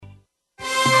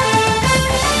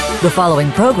The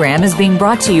following program is being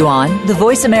brought to you on the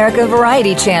Voice America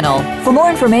Variety Channel. For more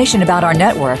information about our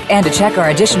network and to check our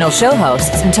additional show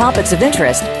hosts and topics of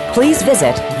interest, please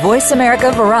visit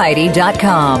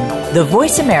voiceamericavariety.com. The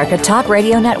Voice America Talk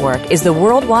Radio Network is the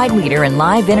worldwide leader in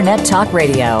live Internet talk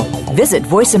radio. Visit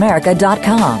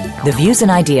voiceamerica.com. The views and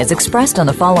ideas expressed on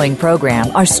the following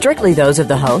program are strictly those of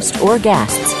the host or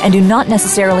guests and do not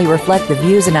necessarily reflect the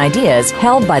views and ideas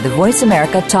held by the Voice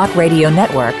America Talk Radio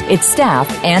Network, its staff,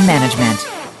 and management.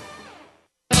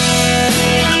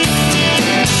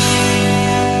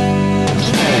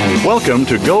 Welcome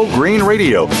to Go Green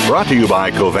Radio, brought to you by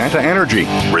Covanta Energy.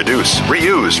 Reduce,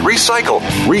 reuse, recycle,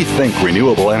 rethink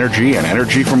renewable energy and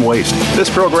energy from waste. This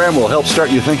program will help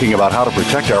start you thinking about how to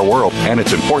protect our world and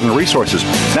its important resources.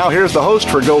 Now here's the host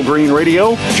for Go Green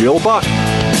Radio, Jill Buck.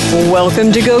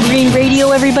 Welcome to Go Green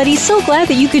Radio, everybody. So glad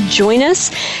that you could join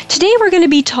us. Today we're going to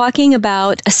be talking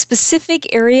about a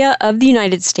specific area of the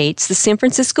United States, the San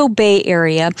Francisco Bay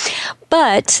Area.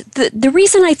 But the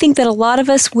reason I think that a lot of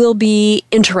us will be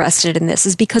interested in this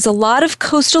is because a lot of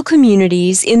coastal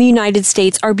communities in the United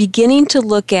States are beginning to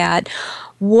look at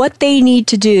what they need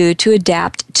to do to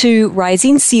adapt to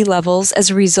rising sea levels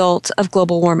as a result of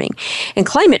global warming and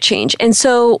climate change. And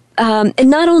so, and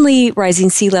not only rising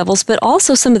sea levels, but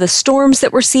also some of the storms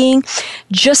that we're seeing.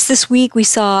 Just this week, we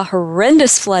saw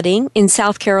horrendous flooding in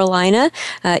South Carolina,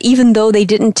 even though they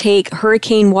didn't take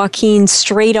Hurricane Joaquin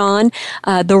straight on.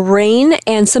 The rain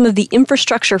and some of the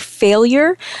infrastructure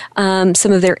failure,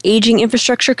 some of their aging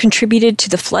infrastructure contributed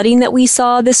to the flooding that we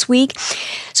saw this week.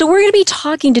 So we're going to be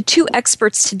talking to two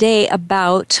experts today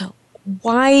about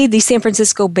why the San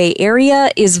Francisco Bay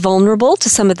Area is vulnerable to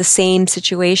some of the same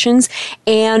situations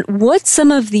and what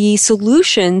some of the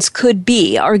solutions could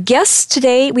be. Our guests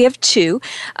today, we have two.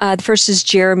 The first is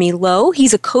Jeremy Lowe.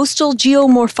 He's a coastal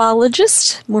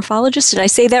geomorphologist. Did I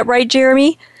say that right,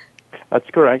 Jeremy? That's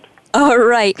correct. All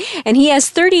right. And he has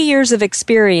 30 years of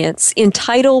experience in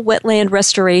tidal wetland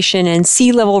restoration and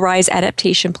sea level rise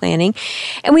adaptation planning.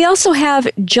 And we also have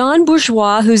John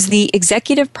Bourgeois, who's the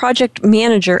executive project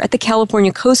manager at the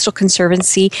California Coastal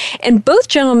Conservancy. And both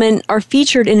gentlemen are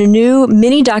featured in a new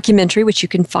mini documentary, which you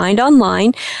can find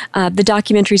online. The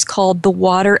documentary is called The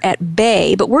Water at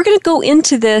Bay. But we're going to go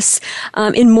into this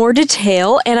in more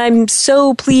detail. And I'm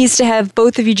so pleased to have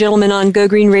both of you gentlemen on Go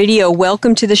Green Radio.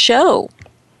 Welcome to the show.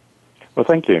 Well,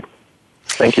 thank you.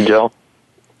 Thank you, Jill.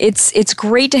 It's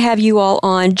great to have you all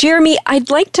on. Jeremy, I'd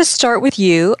like to start with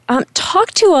you.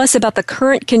 Talk to us about the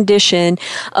current condition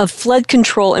of flood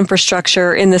control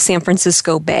infrastructure in the San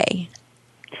Francisco Bay.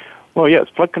 Well, yes,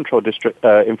 flood control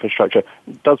infrastructure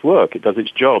does work. It does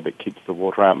its job. It keeps the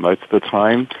water out most of the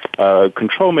time.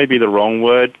 Control may be the wrong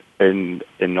word. In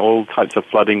all types of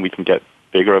flooding, we can get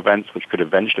bigger events which could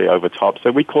eventually overtop.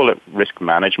 So we call it risk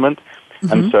management.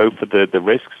 Mm-hmm. And so for the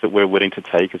risks that we're willing to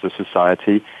take as a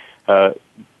society, the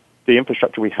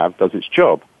infrastructure we have does its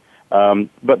job.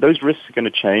 But those risks are going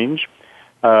to change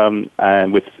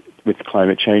and with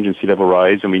climate change and sea level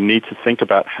rise, and we need to think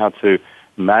about how to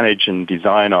manage and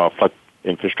design our flood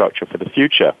infrastructure for the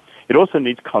future. It also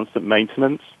needs constant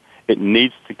maintenance. It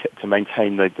needs to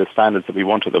maintain the standards that we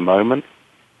want at the moment.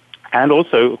 And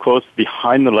also, of course,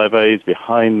 behind the levees,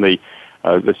 behind the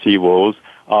seawalls,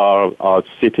 our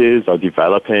cities are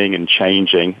developing and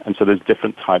changing, and so there's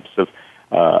different types of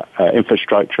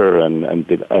infrastructure and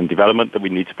development that we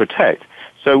need to protect.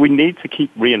 So we need to keep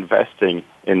reinvesting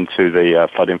into the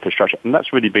flood infrastructure, and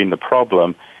that's really been the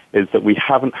problem, is that we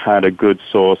haven't had a good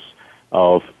source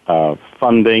of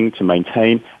funding to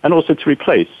maintain and also to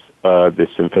replace this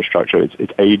infrastructure.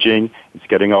 It's aging, it's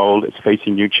getting old, it's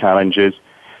facing new challenges.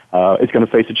 It's going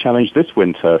to face a challenge this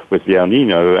winter with the El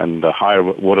Nino and the higher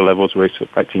water levels we're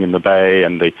expecting in the bay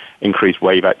and the increased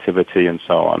wave activity and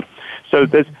so on. So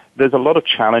there's a lot of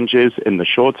challenges in the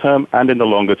short term and in the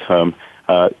longer term.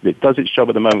 It does its job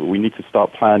at the moment. We need to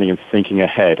start planning and thinking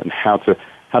ahead and how to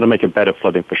make a better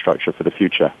flood infrastructure for the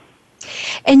future.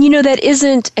 And that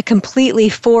isn't a completely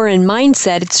foreign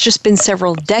mindset. It's just been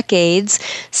several decades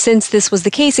since this was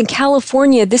the case. In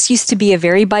California, this used to be a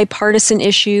very bipartisan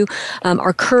issue.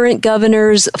 Our current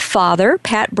governor's father,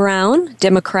 Pat Brown,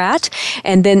 Democrat,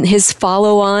 and then his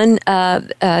follow-on,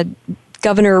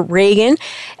 Governor Reagan.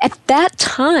 At that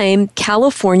time,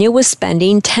 California was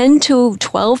spending 10 to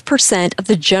 12% of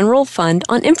the general fund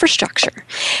on infrastructure.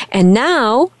 And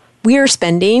now we are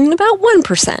spending about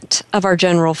 1% of our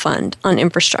general fund on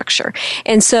infrastructure.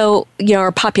 And so,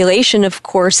 our population, of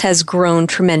course, has grown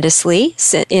tremendously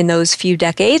in those few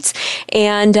decades.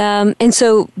 And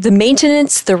so the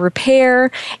maintenance, the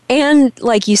repair, and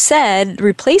like you said,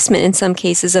 replacement in some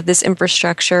cases of this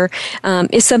infrastructure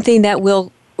is something that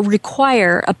will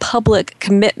require a public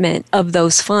commitment of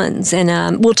those funds.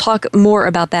 And we'll talk more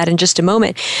about that in just a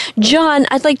moment. John,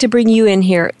 I'd like to bring you in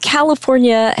here.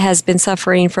 California has been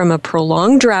suffering from a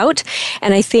prolonged drought,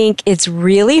 and I think it's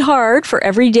really hard for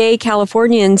everyday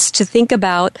Californians to think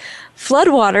about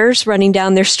floodwaters running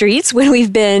down their streets when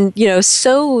we've been,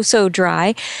 so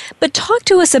dry. But talk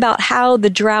to us about how the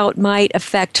drought might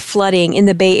affect flooding in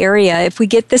the Bay Area if we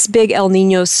get this big El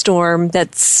Nino storm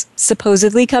that's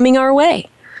supposedly coming our way.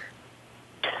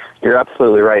 You're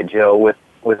absolutely right, Jill. With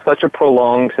such a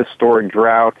prolonged historic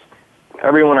drought,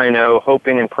 everyone I know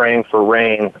hoping and praying for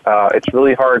rain, it's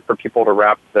really hard for people to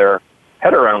wrap their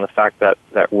head around the fact that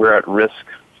we're at risk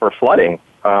for flooding.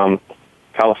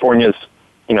 California's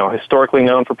historically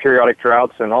known for periodic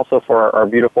droughts and also for our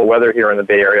beautiful weather here in the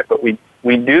Bay Area, but we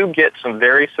do get some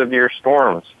very severe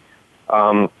storms.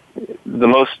 The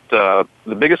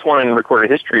biggest one in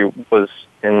recorded history was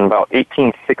in about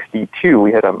 1862.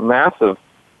 We had a massive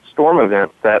storm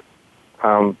event that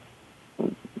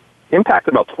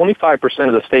impacted about 25%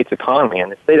 of the state's economy,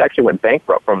 and the state actually went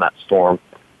bankrupt from that storm.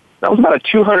 That was about a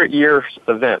 200-year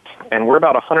event, and we're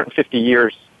about 150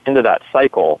 years into that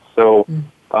cycle. So,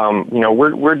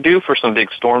 we're due for some big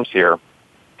storms here.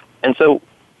 And so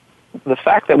the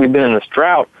fact that we've been in this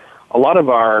drought, a lot of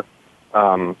our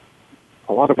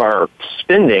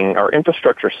spending, our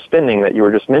infrastructure spending that you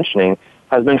were just mentioning,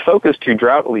 has been focused to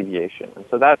drought alleviation. And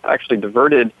so that actually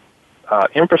diverted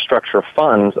infrastructure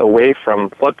funds away from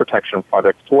flood protection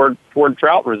projects toward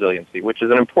drought resiliency, which is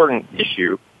an important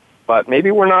issue. But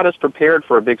maybe we're not as prepared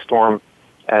for a big storm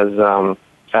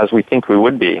as we think we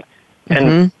would be.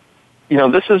 And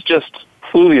this is just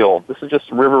fluvial. This is just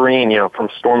riverine, from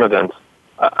storm events.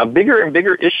 A bigger and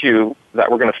bigger issue that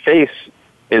we're going to face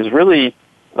is really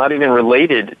not even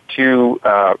related to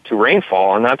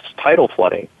rainfall, and that's tidal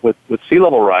flooding. With sea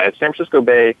level rise, San Francisco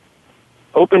Bay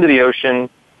open to the ocean.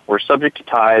 We're subject to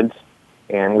tides,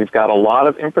 and we've got a lot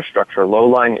of infrastructure,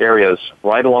 low-lying areas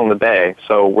right along the bay.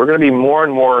 So we're going to be more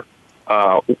and more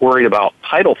worried about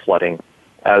tidal flooding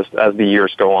as the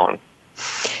years go on.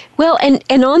 Well,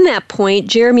 and on that point,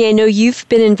 Jeremy, I know you've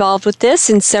been involved with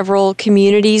this in several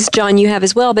communities. John, you have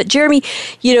as well. But Jeremy,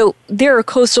 there are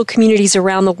coastal communities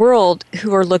around the world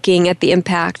who are looking at the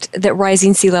impact that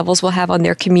rising sea levels will have on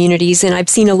their communities. And I've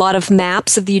seen a lot of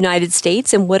maps of the United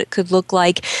States and what it could look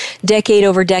like decade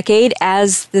over decade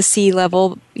as the sea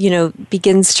level,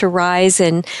 begins to rise.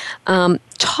 And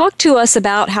talk to us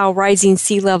about how rising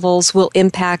sea levels will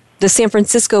impact the San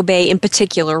Francisco Bay in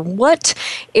particular. What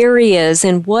areas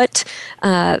and what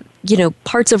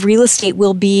parts of real estate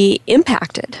will be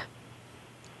impacted?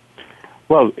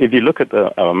 Well, if you look at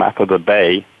the map of the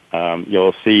bay,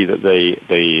 you'll see that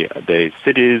the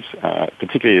cities,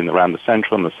 particularly around the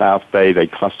central and the south bay, they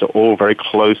cluster all very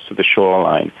close to the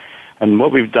shoreline. And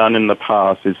what we've done in the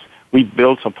past is we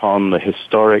built upon the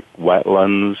historic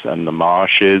wetlands and the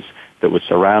marshes that were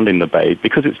surrounding the bay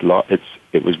because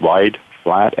it was wide,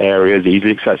 flat areas,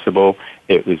 easily accessible.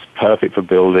 It was perfect for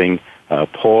building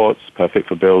ports, perfect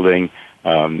for building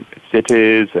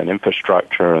cities and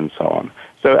infrastructure and so on.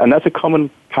 So, and that's a common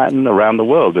pattern around the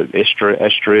world, that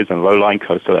estuaries and low-lying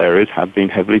coastal areas have been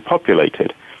heavily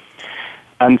populated.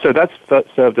 And so that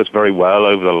served us very well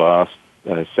over the last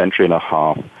century and a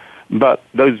half. But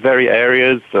those very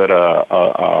areas that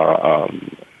are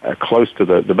close to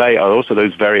the bay are also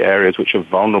those very areas which are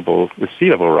vulnerable with sea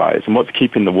level rise. And what's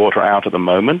keeping the water out at the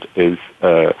moment is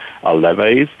our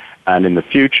levees. And in the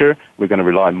future, we're going to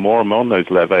rely more and more on those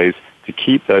levees to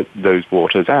keep those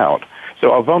waters out.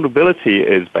 So our vulnerability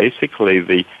is basically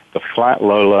the flat,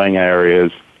 low-lying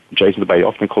areas adjacent to the bay,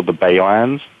 often called the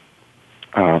baylands.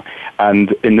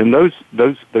 And in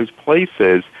those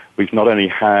places, we've not only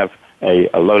have a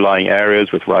low-lying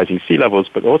areas with rising sea levels,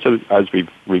 but also as we've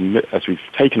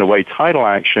taken away tidal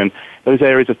action, those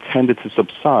areas have tended to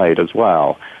subside as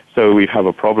well. So we have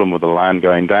a problem with the land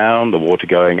going down, the water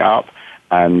going up,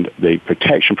 and the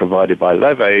protection provided by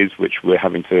levees, which we're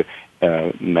having to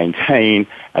maintain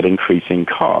at increasing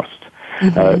cost.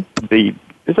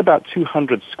 There's about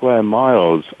 200 square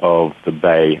miles of the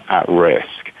bay at risk.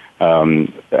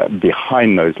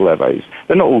 Behind those levees.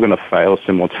 They're not all going to fail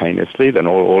simultaneously. They're not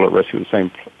all at risk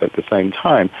at the same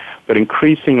time. But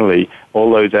increasingly,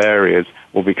 all those areas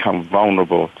will become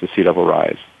vulnerable to sea level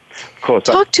rise. Of course,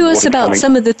 talk to us about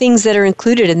some of the things that are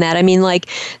included in that. I mean,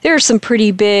 there are some pretty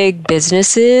big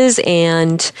businesses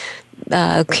and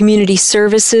community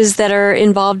services that are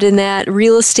involved in that,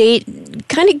 real estate.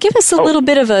 Kind of give us a little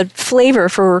bit of a flavor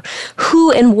for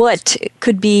who and what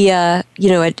could be, at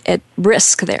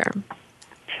risk there.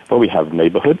 Well, we have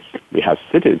neighborhoods, we have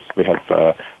cities, we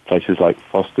have places like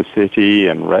Foster City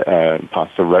and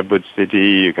parts of Redwood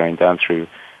City. You're going down through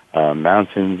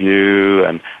Mountain View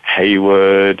and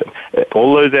Hayward,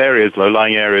 all those areas,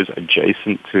 low-lying areas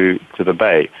adjacent to the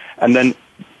bay. And then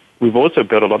we've also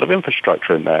built a lot of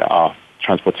infrastructure in there. Our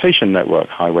transportation network,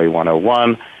 Highway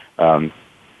 101,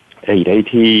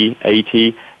 880,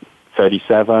 80,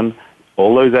 37,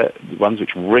 all those ones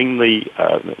which ring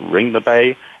the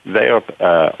bay, they are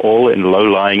all in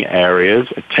low-lying areas,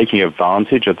 taking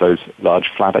advantage of those large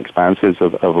flat expanses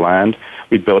of land.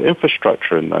 We've built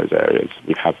infrastructure in those areas.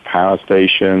 We have power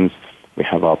stations, we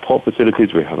have our port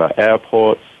facilities, we have our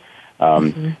airports,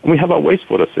 and we have our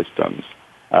wastewater systems.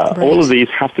 Right. All of these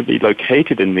have to be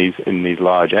located in these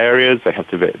large areas. They have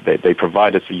to they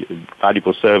provide us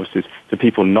valuable services to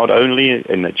people not only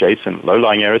in adjacent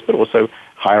low-lying areas, but also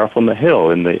higher up on the hill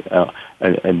and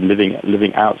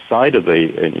living outside of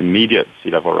the immediate sea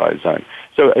level rise zone.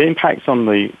 So it impacts on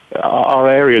our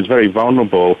area is very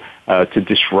vulnerable to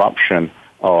disruption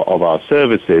of our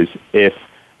services if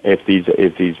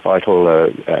these vital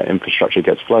infrastructure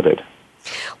gets flooded.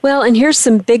 Well, and here's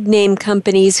some big name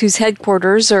companies whose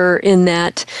headquarters are in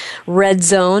that red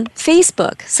zone.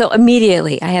 Facebook. So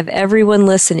immediately, I have everyone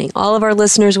listening, all of our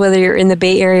listeners, whether you're in the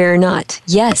Bay Area or not.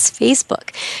 Yes,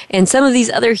 Facebook. And some of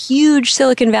these other huge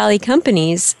Silicon Valley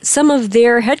companies, some of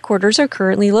their headquarters are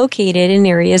currently located in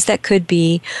areas that could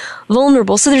be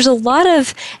vulnerable. So there's a lot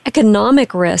of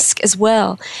economic risk as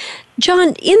well.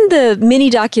 John, in the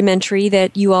mini documentary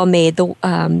that you all made,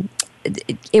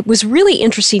 it was really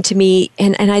interesting to me,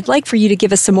 and I'd like for you to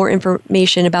give us some more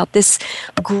information about this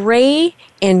gray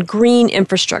and green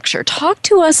infrastructure. Talk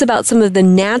to us about some of the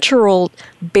natural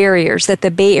barriers that the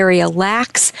Bay Area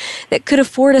lacks that could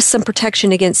afford us some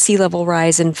protection against sea level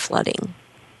rise and flooding.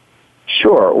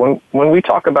 Sure. When we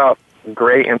talk about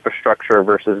gray infrastructure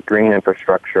versus green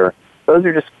infrastructure, those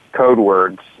are just code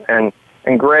words. And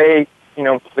gray,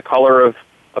 the color of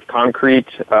concrete,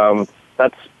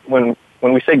 that's when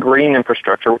we say green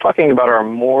infrastructure, we're talking about our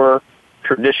more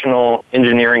traditional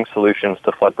engineering solutions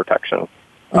to flood protection.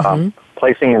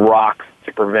 Placing rocks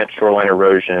to prevent shoreline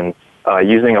erosion,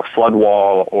 using a flood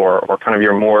wall or kind of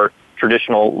your more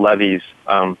traditional levees,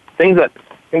 things that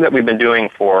we've been doing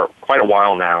for quite a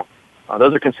while now.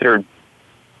 Those are considered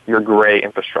your gray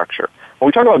infrastructure. When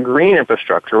we talk about green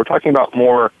infrastructure, we're talking about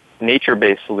more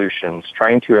nature-based solutions,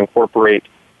 trying to incorporate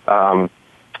some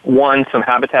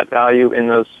habitat value in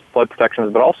those flood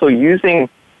protections, but also using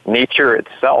nature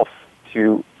itself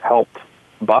to help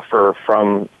buffer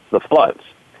from the floods.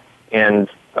 And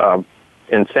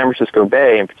in San Francisco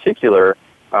Bay in particular,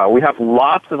 we have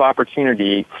lots of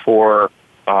opportunity for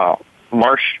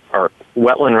marsh or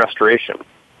wetland restoration.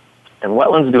 And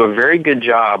wetlands do a very good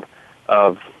job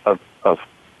of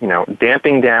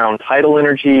damping down tidal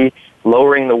energy,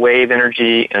 lowering the wave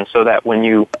energy, and so that when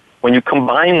you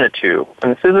combine the two,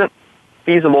 and this isn't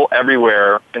feasible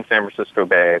everywhere in San Francisco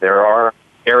Bay, there are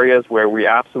areas where we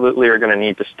absolutely are going to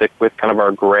need to stick with kind of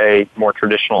our gray, more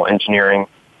traditional engineering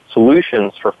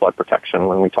solutions for flood protection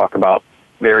when we talk about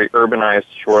very urbanized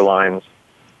shorelines.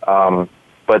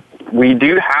 But we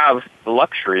do have the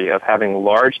luxury of having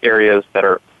large areas that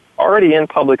are already in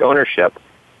public ownership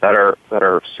that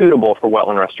are suitable for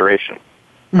wetland restoration.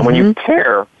 And when you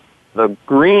pair the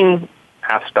green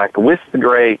aspect with the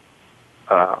gray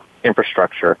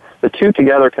infrastructure, the two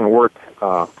together can work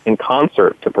in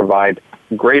concert to provide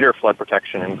greater flood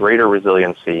protection and greater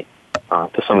resiliency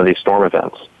to some of these storm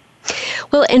events.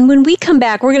 Well, and when we come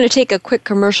back, we're going to take a quick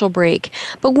commercial break.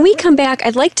 But when we come back,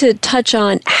 I'd like to touch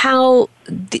on how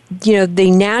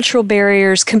the natural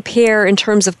barriers compare in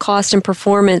terms of cost and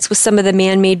performance with some of the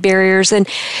man-made barriers, and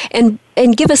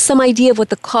give us some idea of what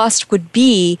the cost would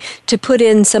be to put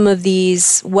in some of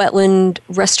these wetland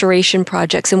restoration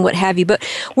projects and what have you. But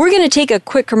we're going to take a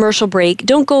quick commercial break.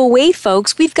 Don't go away,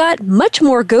 folks. We've got much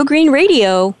more Go Green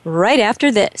Radio right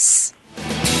after this.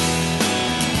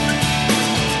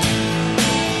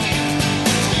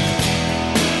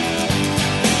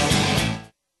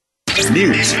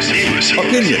 News,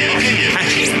 opinion,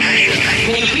 passion.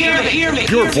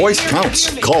 Your voice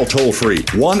counts. Call toll-free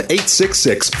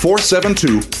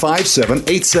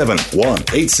 1-866-472-5787.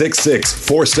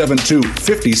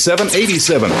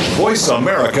 1-866-472-5787.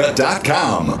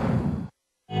 VoiceAmerica.com.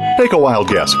 Take a wild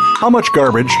guess. How much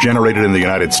garbage generated in the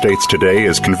United States today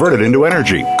is converted into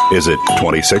energy? Is it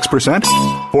 26%,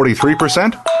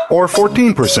 43%, or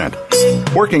 14%?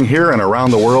 Working here and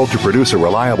around the world to produce a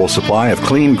reliable supply of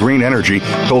clean, green energy,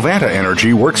 Covanta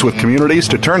Energy works with communities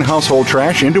to turn household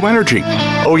trash into energy.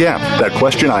 Oh yeah, that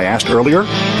question I asked earlier?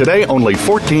 Today, only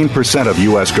 14% of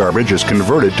U.S. garbage is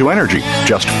converted to energy.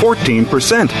 Just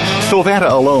 14%.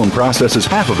 Covanta alone processes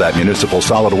half of that municipal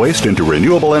solid waste into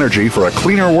renewable energy for a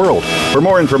cleaner world. For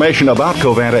more information about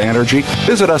Covanta Energy,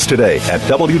 visit us today at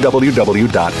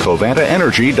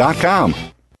www.covantaenergy.com.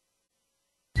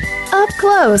 Up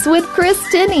Close with Chris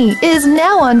Tinney is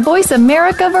now on Voice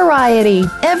America Variety.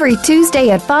 Every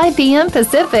Tuesday at 5 p.m.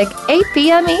 Pacific, 8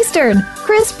 p.m. Eastern.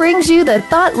 Chris brings you the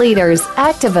thought leaders,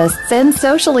 activists, and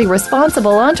socially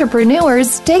responsible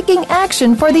entrepreneurs taking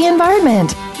action for the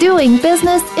environment, doing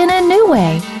business in a new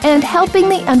way, and helping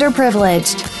the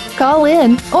underprivileged. Call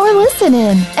in or listen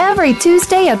in every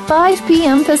Tuesday at 5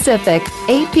 p.m. Pacific,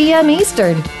 8 p.m.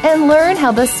 Eastern, and learn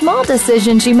how the small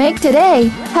decisions you make today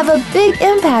have a big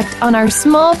impact on our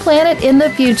small planet in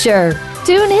the future.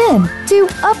 Tune in to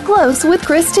Up Close with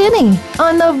Chris Tinney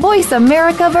on the Voice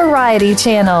America Variety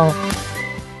Channel.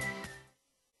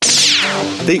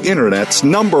 The Internet's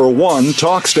 #1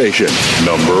 talk station.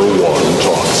 #1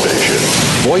 talk station.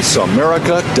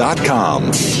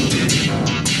 VoiceAmerica.com.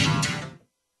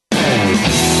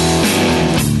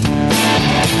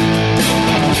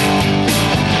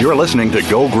 You're listening to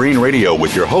Go Green Radio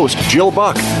with your host, Jill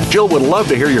Buck. Jill would love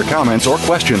to hear your comments or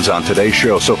questions on today's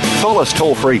show, so call us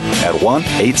toll-free at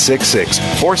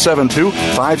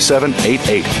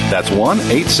 1-866-472-5788. That's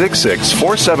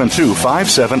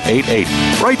 1-866-472-5788.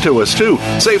 Write to us, too.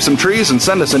 Save some trees and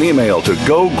send us an email to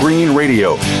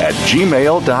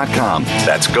gogreenradio@gmail.com.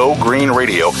 That's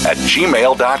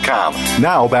gogreenradio@gmail.com.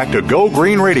 Now back to Go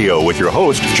Green Radio with your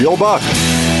host, Jill Buck.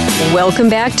 Welcome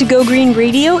back to Go Green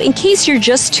Radio. In case you're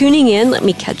just tuning in, let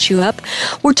me catch you up.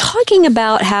 We're talking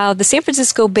about how the San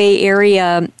Francisco Bay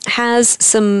Area has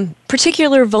some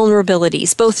particular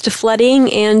vulnerabilities, both to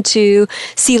flooding and to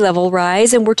sea level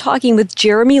rise. And we're talking with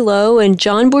Jeremy Lowe and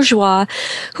John Bourgeois,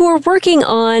 who are working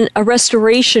on a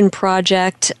restoration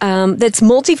project that's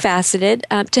multifaceted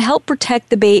to help protect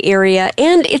the Bay Area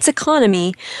and its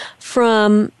economy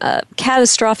from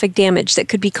catastrophic damage that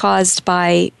could be caused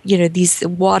by, these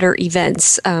water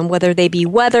events, whether they be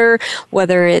weather,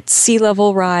 whether it's sea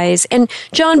level rise. And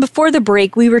John, before the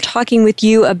break, we were talking with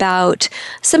you about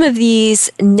some of these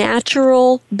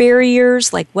natural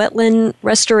barriers like wetland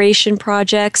restoration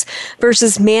projects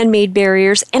versus man-made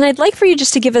barriers. And I'd like for you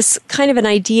just to give us kind of an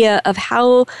idea of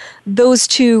how those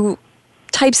two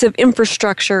types of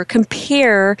infrastructure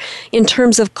compare in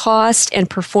terms of cost and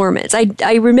performance.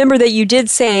 I remember that you did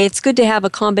say it's good to have a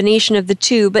combination of the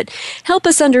two, but help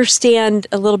us understand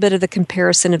a little bit of the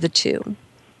comparison of the two.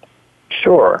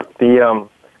 Sure. The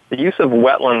use of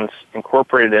wetlands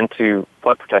incorporated into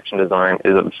flood protection design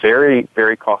is a very,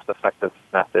 very cost-effective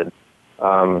method.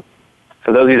 For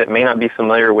those of you that may not be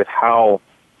familiar with how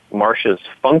marshes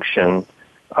function,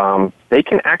 they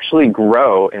can actually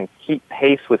grow and keep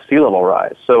pace with sea level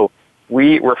rise. So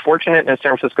we're fortunate in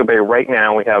San Francisco Bay right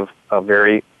now. We have a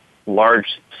very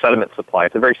large sediment supply.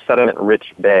 It's a very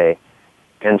sediment-rich bay.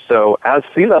 And so as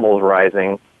sea level is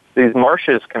rising, these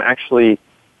marshes can actually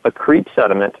accrete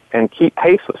sediment and keep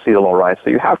pace with sea level rise.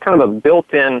 So you have kind of a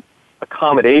built-in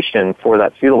accommodation for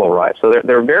that sea level rise. So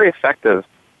they're very effective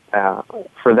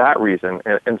for that reason,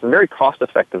 and it's a very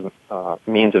cost-effective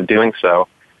means of doing so.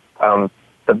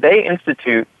 The Bay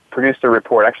Institute produced a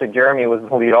report. Actually, Jeremy was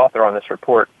the lead author on this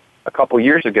report a couple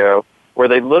years ago, where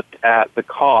they looked at the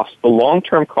cost, the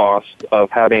long-term cost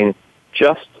of having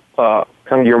just kind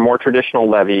of your more traditional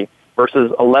levee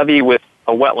versus a levee with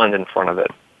a wetland in front of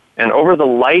it. And over the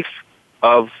life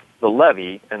of the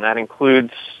levee, and that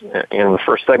includes, in the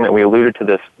first segment, we alluded to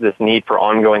this need for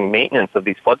ongoing maintenance of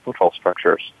these flood control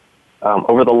structures.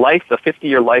 Over the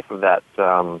 50-year life of that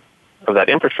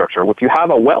infrastructure, if you have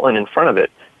a wetland in front of it,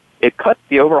 it cuts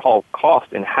the overall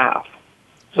cost in half.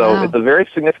 So It's a very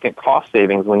significant cost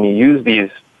savings when you use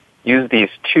these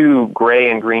two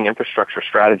gray and green infrastructure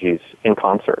strategies in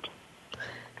concert.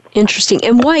 Interesting.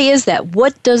 And why is that?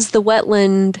 What does the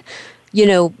wetland,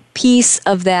 piece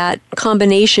of that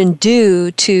combination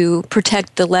do to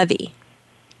protect the levee?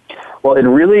 Well, it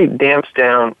really damps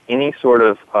down any sort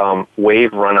of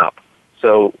wave run-up.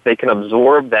 So they can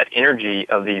absorb that energy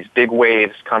of these big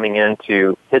waves coming in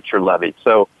to hit your levee.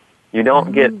 So you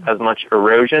don't get as much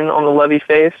erosion on the levee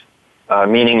face,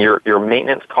 meaning your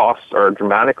maintenance costs are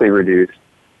dramatically reduced.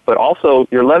 but also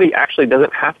your levee actually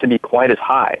doesn't have to be quite as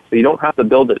high. So you don't have to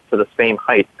build it to the same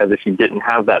height as if you didn't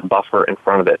have that buffer in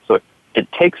front of it. So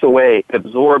it takes away, it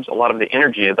absorbs a lot of the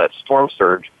energy of that storm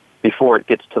surge before it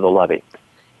gets to the levee.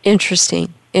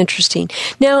 Interesting.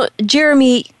 Now,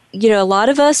 Jeremy, a lot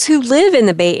of us who live in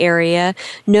the Bay Area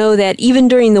know that even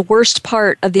during the worst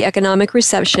part of the economic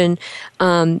recession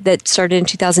that started in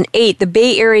 2008, the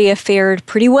Bay Area fared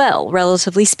pretty well,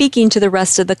 relatively speaking, to the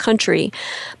rest of the country.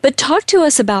 But talk to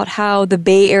us about how the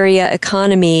Bay Area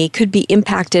economy could be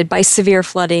impacted by severe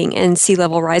flooding and sea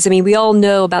level rise. I mean, we all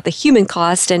know about the human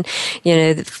cost and,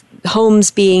 the homes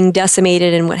being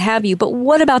decimated and what have you, but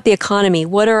what about the economy?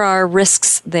 What are our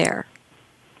risks there?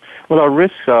 Well, our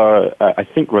risks are, I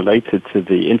think, related to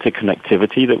the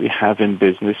interconnectivity that we have in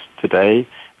business today.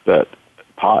 That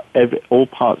all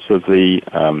parts of the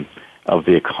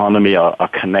economy are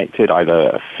connected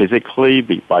either physically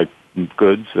by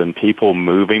goods and people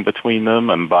moving between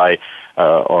them, and by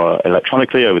or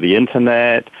electronically over the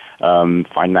internet.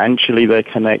 Financially, they're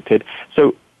connected.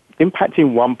 So,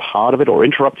 impacting one part of it, or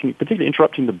particularly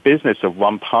interrupting the business of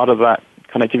one part of that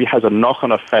connectivity, has a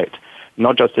knock-on effect,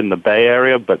 not just in the Bay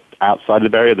Area, but outside the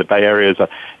Bay Area. The Bay Area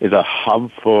is a hub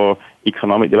for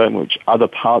economic development, which other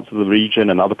parts of the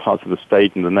region and other parts of the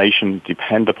state and the nation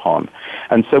depend upon.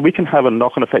 And so we can have a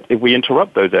knock-on effect if we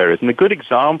interrupt those areas. And a good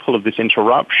example of this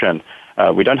interruption,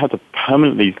 we don't have to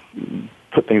permanently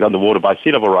put things underwater by sea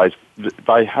level rise,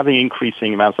 by having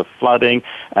increasing amounts of flooding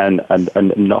and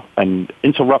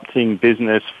interrupting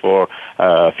business for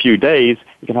a few days,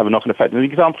 you can have a knock-on effect. And the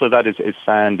example of that is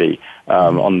Sandy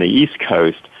on the East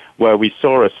Coast, where we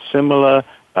saw a similar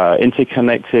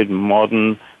interconnected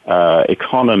modern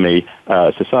economy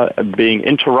society being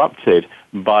interrupted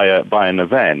by an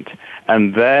event.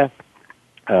 And there,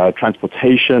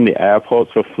 transportation, the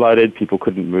airports were flooded, people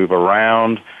couldn't move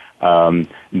around.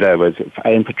 There was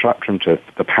interruption to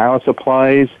the power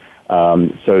supplies,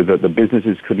 so that the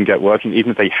businesses couldn't get working.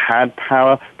 Even if they had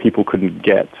power, people couldn't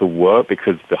get to work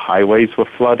because the highways were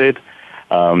flooded.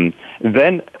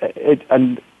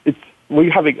 We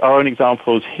have our own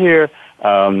examples here.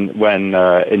 When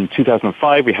in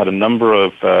 2005 we had a number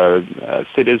of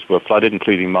cities were flooded,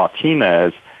 including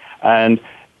Martinez, and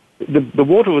the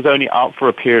water was only out for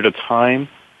a period of time,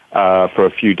 for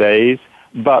a few days,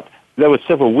 but there were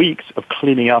several weeks of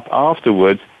cleaning up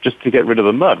afterwards just to get rid of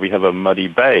the mud. We have a muddy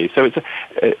bay. So it's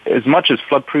as much as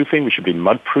flood-proofing, we should be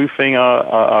mud-proofing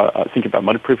think about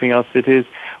mud-proofing our cities.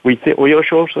 We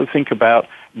should also think about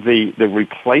the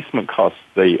replacement costs,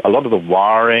 a lot of the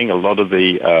wiring, a lot of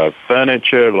the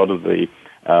furniture, a lot of the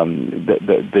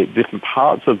different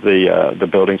parts of the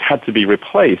buildings had to be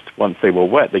replaced once they were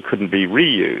wet. They couldn't be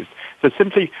reused. So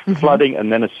simply flooding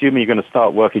and then assuming you're going to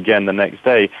start work again the next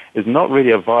day is not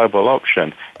really a viable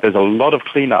option. There's a lot of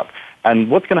cleanup. And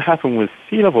what's going to happen with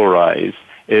sea level rise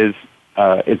is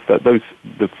that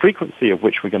the frequency of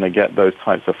which we're going to get those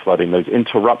types of flooding, those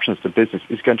interruptions to business,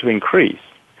 is going to increase.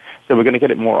 So we're going to get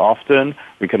it more often.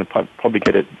 We're going to probably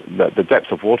get it, the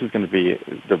depth of water is going to be,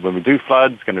 when we do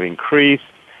flood, it's going to increase,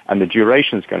 and the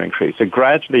duration is going to increase. So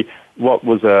gradually, what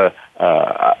was an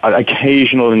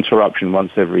occasional interruption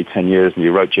once every 10 years, and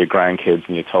you wrote to your grandkids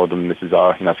and you told them this is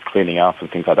that's cleaning up and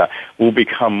things like that, will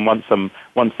become once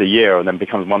a year, and then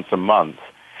becomes once a month.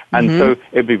 And so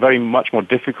it'd be very much more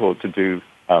difficult to do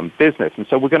business. And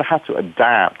so we're going to have to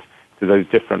adapt to those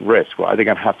different risks. We're either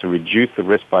going to have to reduce the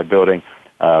risk by building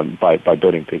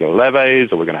bigger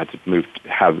levees, or we're going to have to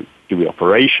do the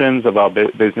operations of our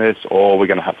business, or we're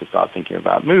going to have to start thinking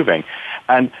about moving.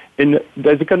 And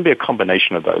there's going to be a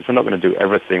combination of those. We're not going to do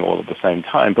everything all at the same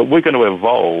time, but we're going to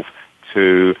evolve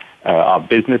to our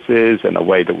businesses and the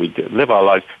way that we live our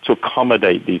lives to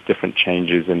accommodate these different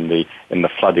changes in the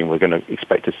flooding we're going to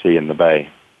expect to see in the Bay.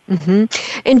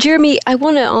 And Jeremy, I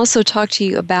want to also talk to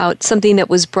you about something that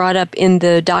was brought up in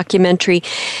the documentary.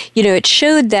 It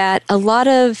showed that a lot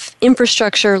of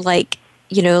infrastructure like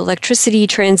electricity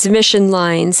transmission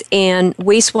lines and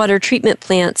wastewater treatment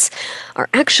plants are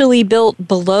actually built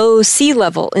below sea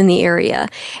level in the area.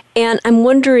 And I'm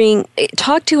wondering,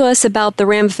 talk to us about the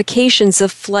ramifications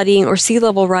of flooding or sea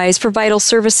level rise for vital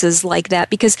services like that,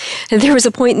 because there was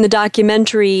a point in the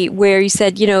documentary where you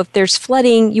said, if there's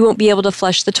flooding, you won't be able to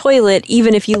flush the toilet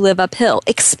even if you live uphill.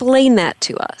 Explain that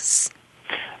to us.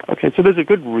 Okay, so there's a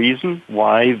good reason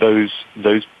why those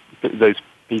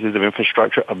pieces of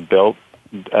infrastructure are built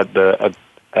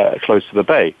close to the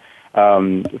bay.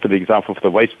 For the example, for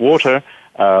the wastewater,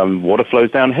 water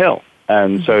flows downhill,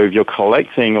 and so if you're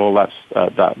collecting all the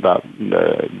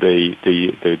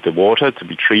water to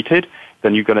be treated,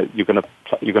 then you're gonna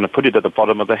put it at the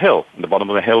bottom of the hill, and the bottom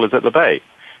of the hill is at the bay.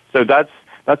 So that's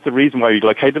that's the reason why we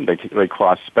locate them. They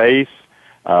require space.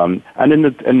 And in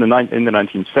the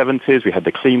 1970s, we had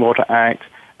the Clean Water Act,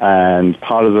 and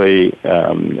part of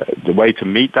the way to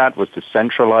meet that was to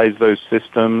centralize those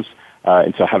systems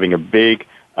into having a big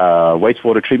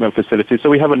wastewater treatment facility. So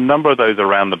we have a number of those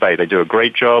around the bay. They do a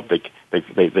great job.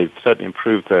 They've certainly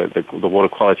improved the water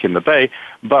quality in the bay,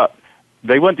 but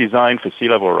they weren't designed for sea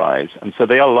level rise, and so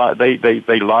they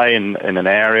lie in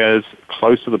areas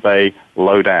close to the bay,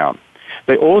 low down.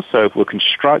 They also were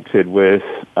constructed with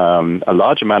a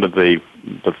large amount of the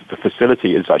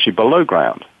facility is actually below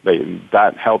ground.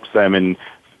 That helps them in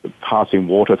passing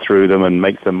water through them and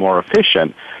makes them more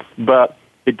efficient, but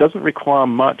it doesn't require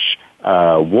much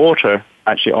water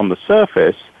actually on the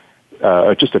surface,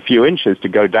 just a few inches, to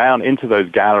go down into those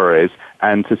galleries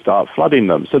and to start flooding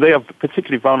them. So they are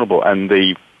particularly vulnerable, and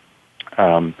the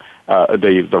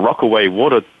Rockaway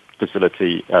water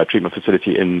facility, treatment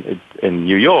facility in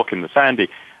New York, in the Sandy,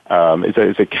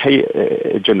 is a case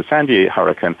during the Sandy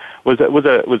hurricane, was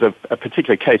a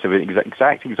particular case of an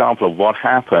exact example of what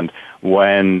happened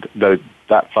when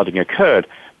that flooding occurred,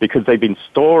 because they've been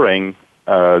storing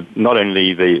not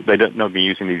only they don't not be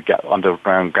using these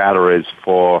underground galleries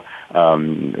for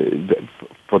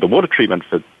the water treatment,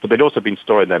 but they'd also been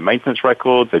storing their maintenance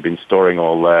records. They've been storing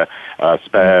all their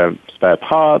spare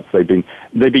parts. They've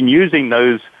been using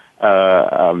those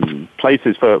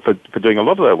places for doing a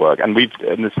lot of their work, and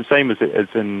it's the same as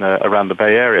in around the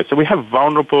Bay Area. So we have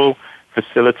vulnerable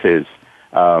facilities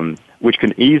which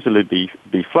can easily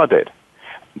be flooded.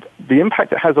 The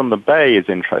impact it has on the bay is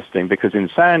interesting, because in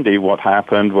Sandy, what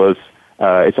happened was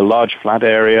it's a large flat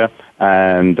area,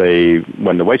 and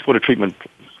when the wastewater treatment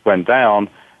went down,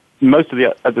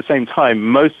 at the same time,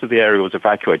 most of the area was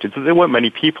evacuated, so there weren't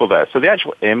many people there. So the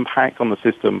actual impact on the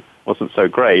system wasn't so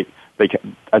great.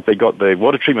 As they got the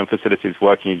water treatment facilities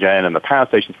working again and the power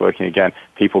stations working again,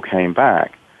 people came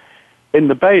back. In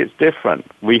the bay, it's different.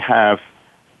 We have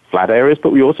flat areas,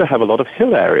 but we also have a lot of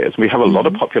hill areas. We have a lot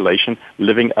of population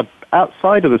living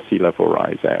outside of the sea level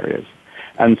rise areas.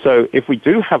 And so if we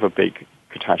do have a big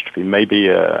catastrophe, maybe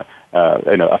a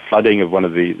flooding of one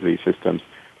of these systems,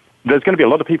 there's going to be a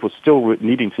lot of people still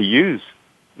needing to use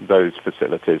those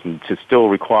facilities and to still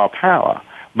require power,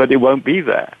 but it won't be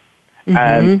there.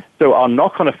 And so our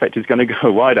knock-on effect is going to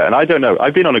go wider. And I don't know. I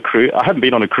haven't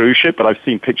been on a cruise ship, but I've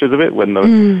seen pictures of it when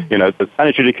the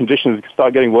sanitary conditions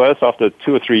start getting worse after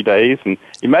 2 or 3 days. And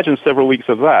imagine several weeks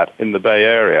of that in the Bay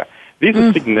Area. These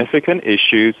are significant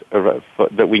issues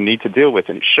that we need to deal with,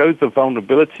 and it shows the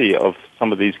vulnerability of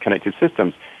some of these connected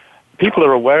systems. People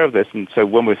are aware of this, and so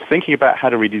when we're thinking about how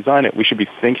to redesign it, we should be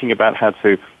thinking about how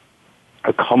to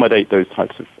accommodate those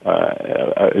types of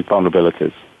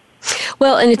vulnerabilities.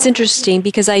 Well, and it's interesting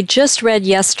because I just read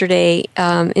yesterday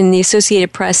in the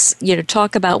Associated Press,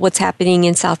 talk about what's happening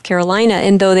in South Carolina,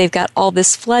 and though they've got all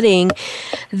this flooding,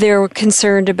 they're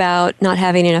concerned about not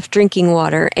having enough drinking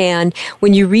water. And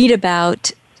when you read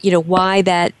about, why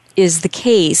that is the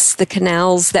case, the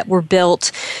canals that were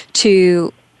built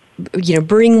to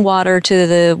bring water to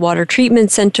the water treatment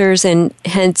centers, and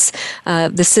hence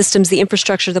the systems, the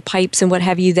infrastructure, the pipes and what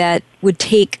have you that would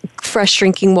take fresh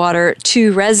drinking water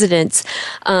to residents.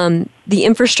 The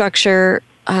infrastructure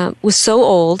was so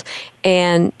old,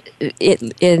 and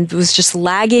it was just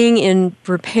lagging in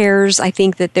repairs. I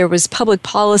think that there was public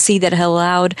policy that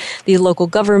allowed the local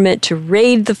government to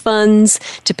raid the funds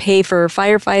to pay for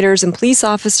firefighters and police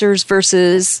officers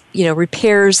versus,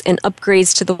 repairs and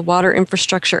upgrades to the water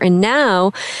infrastructure. And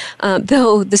now,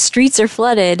 though the streets are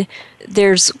flooded,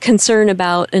 there's concern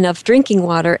about enough drinking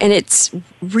water. And it's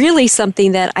really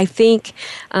something that I think,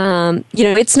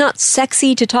 it's not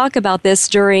sexy to talk about this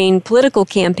during political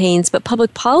campaigns, but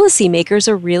public policy makers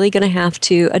are really going to have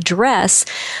to address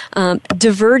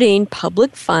diverting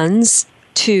public funds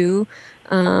to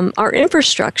our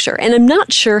infrastructure. And I'm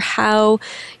not sure how,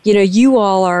 you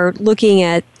all are looking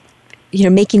at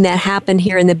making that happen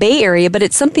here in the Bay Area, but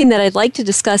it's something that I'd like to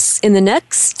discuss in the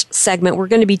next segment. We're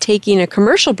going to be taking a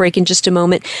commercial break in just a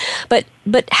moment, but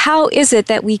how is it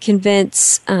that we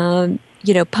convince public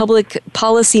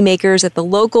policymakers at the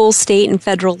local, state, and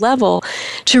federal level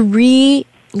to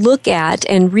look at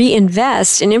and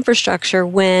reinvest in infrastructure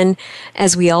when,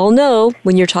 as we all know,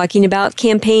 when you're talking about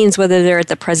campaigns, whether they're at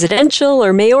the presidential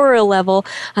or mayoral level,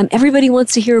 everybody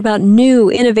wants to hear about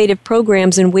new, innovative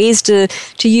programs and ways to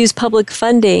use public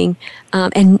funding,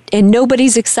 and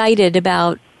nobody's excited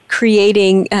about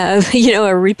creating,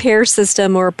 a repair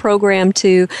system or a program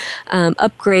to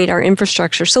upgrade our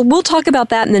infrastructure. So we'll talk about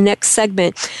that in the next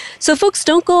segment. So folks,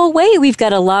 don't go away. We've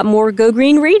got a lot more Go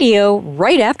Green Radio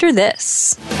right after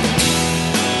this.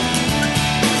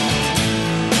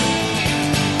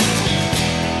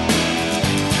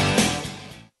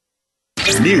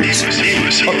 news,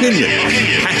 opinion,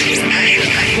 passion.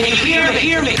 Can you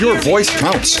hear me? Your voice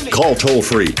counts. Call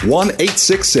toll-free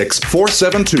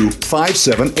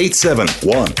 1-866-472-5787.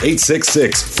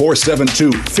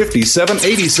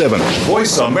 1-866-472-5787.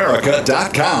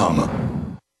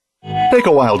 VoiceAmerica.com. Take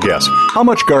a wild guess. How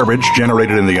much garbage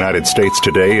generated in the United States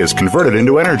today is converted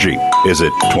into energy? Is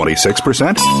it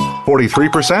 26%,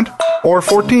 43%, or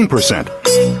 14%?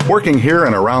 Working here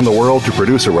and around the world to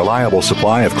produce a reliable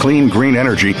supply of clean, green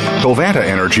energy, Covanta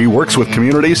Energy works with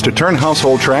communities to turn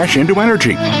household trash into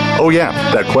energy. Oh yeah,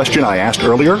 that question I asked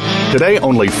earlier? Today,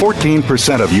 only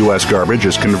 14% of U.S. garbage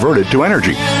is converted to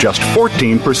energy. Just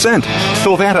 14%.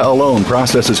 Covanta alone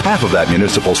processes half of that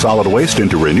municipal solid waste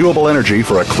into renewable energy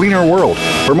for a cleaner world.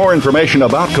 For more information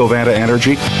about Covanta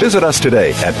Energy, visit us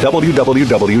today at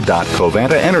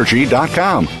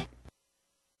www.covantaenergy.com.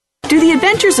 Do the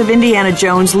adventures of Indiana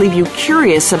Jones leave you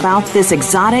curious about this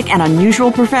exotic and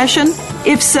unusual profession?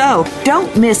 If so,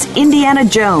 don't miss Indiana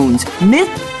Jones, Myth,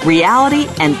 Reality,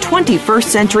 and 21st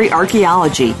Century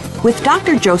Archaeology with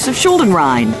Dr. Joseph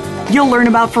Schuldenrein. You'll learn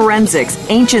about forensics,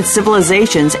 ancient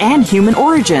civilizations, and human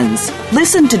origins.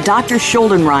 Listen to Dr.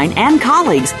 Schuldenrein and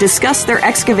colleagues discuss their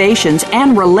excavations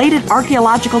and related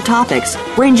archaeological topics,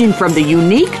 ranging from the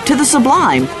unique to the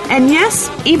sublime, and yes,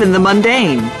 even the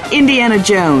mundane. Indiana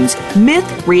Jones,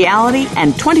 Myth, Reality,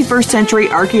 and 21st Century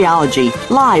Archaeology,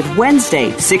 live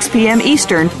Wednesday, 6 p.m.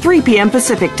 Eastern, 3 p.m.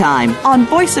 Pacific Time on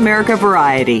Voice America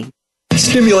Variety.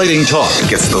 Stimulating talk.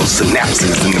 Gets those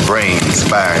synapses in the brain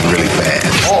firing really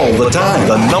fast. All the time.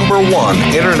 The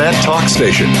 #1 Internet talk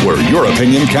station where your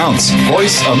opinion counts.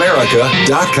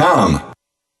 VoiceAmerica.com.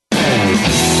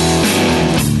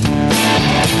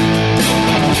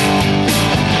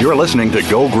 You're listening to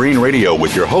Go Green Radio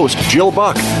with your host, Jill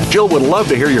Buck. Jill would love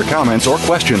to hear your comments or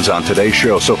questions on today's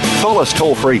show, so call us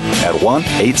toll-free at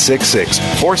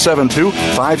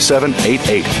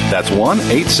 1-866-472-5788. That's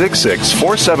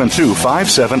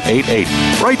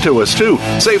 1-866-472-5788. Write to us, too.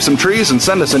 Save some trees and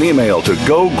send us an email to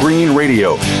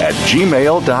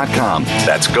gogreenradio@gmail.com.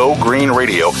 That's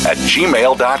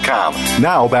gogreenradio@gmail.com.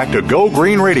 Now back to Go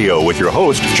Green Radio with your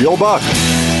host, Jill Buck.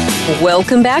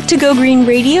 Welcome back to Go Green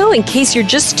Radio. In case you're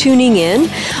just tuning in,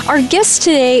 our guests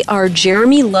today are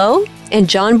Jeremy Lowe and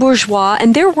John Bourgeois,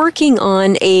 and they're working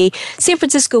on a San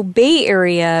Francisco Bay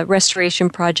Area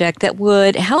restoration project that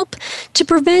would help to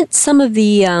prevent some of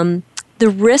the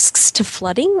risks to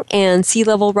flooding and sea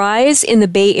level rise in the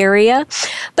Bay Area.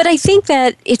 But I think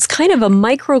that it's kind of a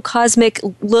microcosmic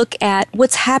look at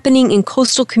what's happening in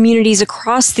coastal communities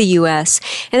across the U.S.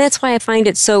 And that's why I find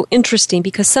it so interesting,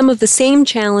 because some of the same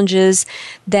challenges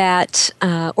that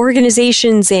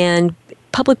organizations and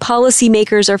public policy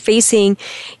makers are facing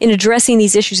in addressing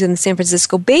these issues in the San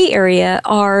Francisco Bay Area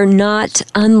are not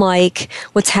unlike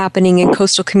what's happening in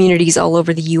coastal communities all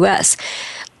over the U.S.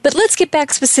 But let's get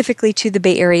back specifically to the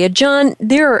Bay Area. John,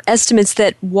 there are estimates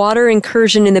that water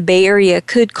incursion in the Bay Area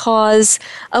could cause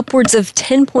upwards of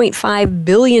 $10.5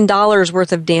 billion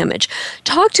worth of damage.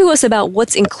 Talk to us about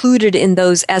what's included in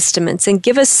those estimates and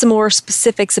give us some more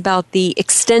specifics about the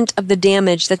extent of the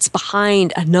damage that's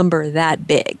behind a number that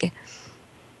big.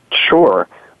 Sure.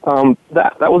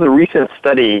 That was a recent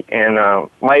study, and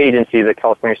my agency, the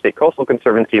California State Coastal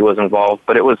Conservancy, was involved,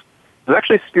 but it was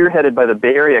actually spearheaded by the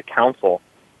Bay Area Council.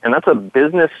 And that's a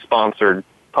business-sponsored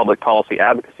public policy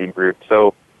advocacy group.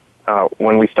 So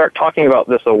when we start talking about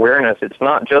this awareness, it's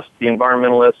not just the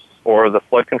environmentalists or the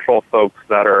flood control folks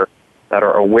that are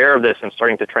aware of this and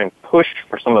starting to try and push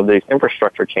for some of these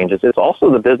infrastructure changes. It's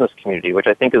also the business community, which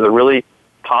I think is a really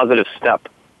positive step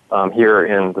here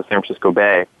in the San Francisco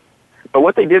Bay. But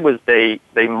what they did was they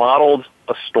modeled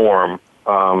a storm,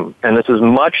 and this is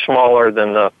much smaller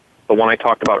than the one I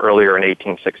talked about earlier in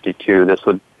 1862. This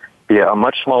would be a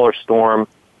much smaller storm,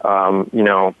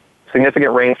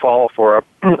 significant rainfall for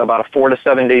about a 4 to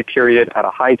 7 day period at a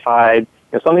high tide,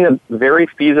 something that very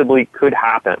feasibly could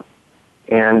happen.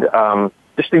 And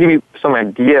just to give you some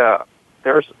idea,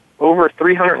 there's over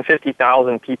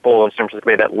 350,000 people in San Francisco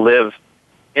Bay that live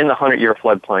in the 100-year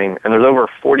floodplain, and there's over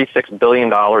 $46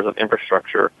 billion of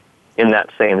infrastructure in that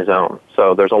same zone.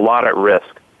 So there's a lot at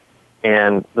risk.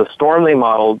 And the storm they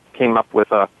modeled came up with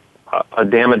a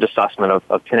damage assessment of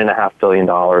 $10.5 billion.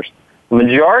 The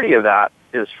majority of that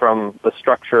is from the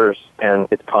structures and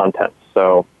its contents.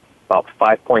 So about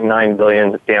 $5.9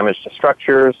 billion damage to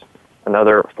structures,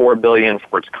 another $4 billion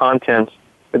for its contents.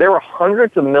 But there were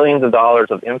hundreds of millions of dollars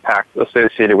of impact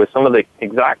associated with some of the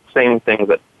exact same things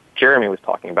that Jeremy was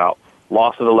talking about: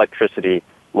 loss of electricity,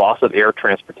 loss of air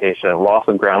transportation, loss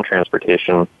of ground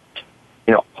transportation.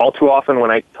 All too often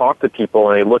when I talk to people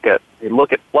and they look at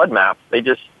flood maps, they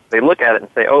they look at it and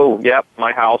say, oh, yep,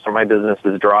 my house or my business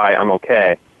is dry, I'm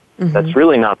okay. Mm-hmm. That's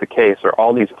really not the case. There are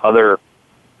all these other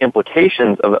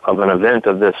implications of an event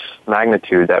of this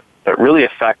magnitude that really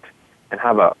affect and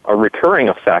have a recurring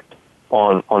effect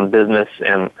on business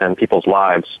and people's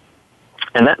lives.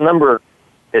 And that number,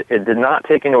 it did not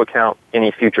take into account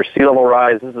any future sea level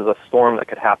rise. This is a storm that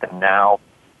could happen now.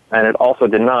 And it also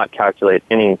did not calculate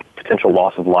any potential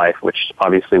loss of life, which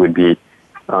obviously would be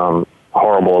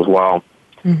horrible as well.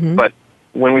 Mm-hmm. But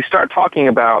when we start talking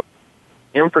about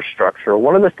infrastructure,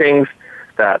 one of the things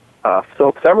that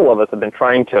several of us have been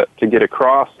trying to get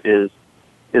across is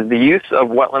the use of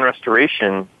wetland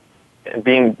restoration and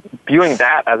viewing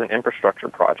that as an infrastructure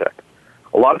project.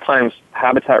 A lot of times,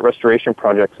 habitat restoration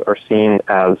projects are seen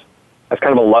as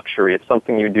kind of a luxury. It's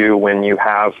something you do when you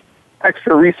have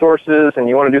extra resources and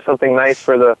you want to do something nice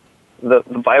for the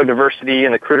biodiversity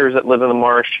and the critters that live in the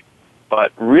marsh.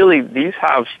 But really, these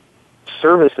have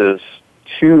services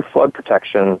to flood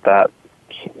protection that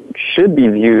should be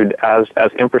viewed as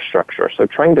infrastructure. So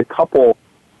trying to couple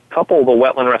the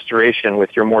wetland restoration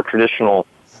with your more traditional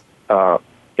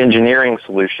engineering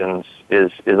solutions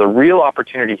is a real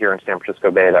opportunity here in San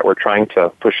Francisco Bay that we're trying to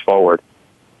push forward.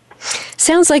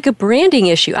 Sounds like a branding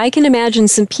issue. I can imagine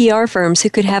some PR firms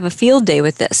who could have a field day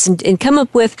with this and come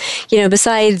up with,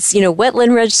 besides,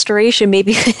 wetland restoration,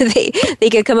 maybe they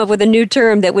could come up with a new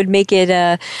term that would make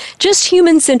it just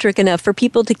human-centric enough for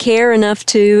people to care enough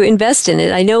to invest in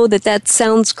it. I know that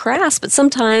sounds crass, but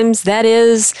sometimes that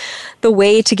is the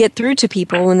way to get through to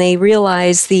people when they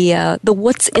realize the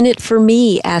what's in it for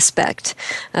me aspect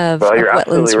of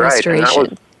wetlands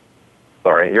restoration.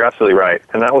 You're absolutely right.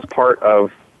 And that was part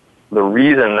of the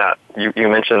reason that you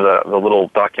mentioned the little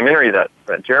documentary that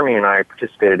Jeremy and I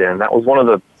participated in. That was one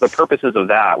of the purposes of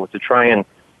that, was to try and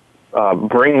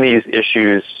bring these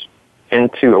issues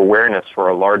into awareness for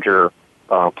a larger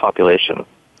population.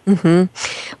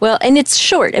 Mm-hmm. Well, and it's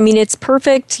short. I mean, it's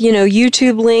perfect,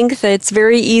 YouTube length. It's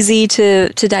very easy to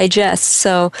digest.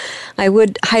 So I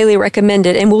would highly recommend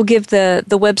it. And we'll give the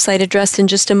website address in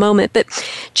just a moment. But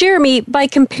Jeremy, by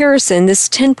comparison, this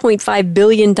 $10.5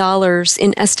 billion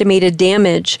in estimated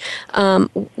damage,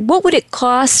 what would it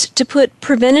cost to put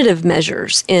preventative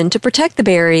measures in to protect the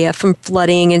Bay Area from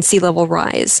flooding and sea level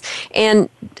rise? And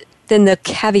then the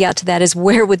caveat to that is,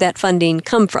 where would that funding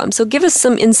come from? So give us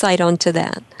some insight onto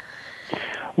that.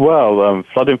 Well,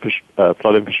 flood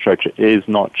infrastructure is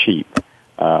not cheap.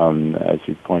 As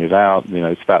you pointed out,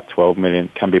 it's about $12 million.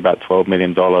 Can be about $12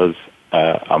 million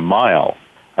a mile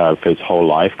for its whole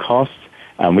life cost,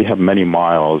 and we have many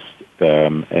miles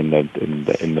in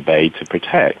the bay to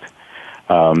protect.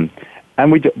 We're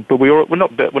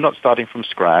not starting from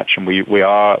scratch, and we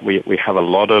have a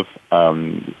lot of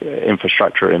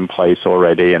infrastructure in place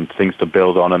already and things to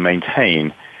build on and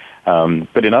maintain.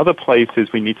 But in other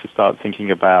places, we need to start thinking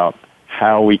about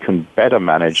how we can better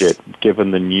manage it,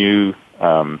 given the new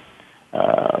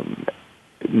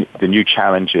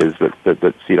challenges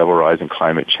that sea level rise and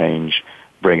climate change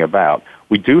bring about.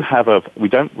 We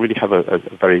don't really have a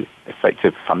very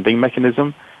effective funding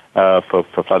mechanism for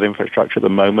flood infrastructure at the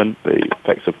moment. The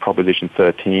effects of Proposition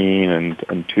 13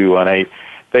 and 218,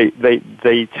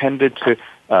 they tended to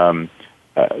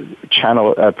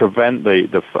prevent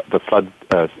the flood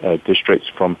districts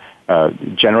from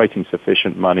generating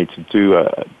sufficient money to do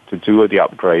the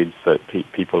upgrades that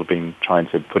people have been trying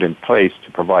to put in place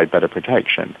to provide better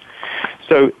protection.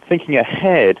 So thinking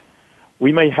ahead,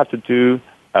 we may have to do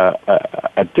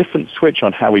a different switch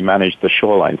on how we manage the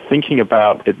shoreline, thinking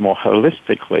about it more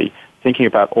holistically, thinking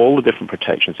about all the different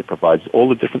protections it provides, all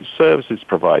the different services it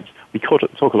provides. We talk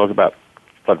a lot about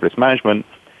flood risk management.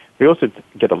 We also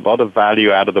get a lot of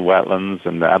value out of the wetlands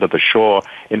and out of the shore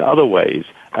in other ways,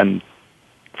 and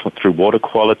through water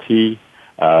quality,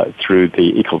 through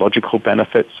the ecological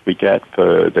benefits we get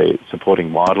for the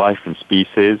supporting wildlife and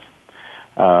species,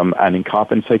 and in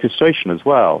carbon sequestration as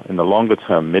well, in the longer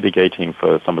term, mitigating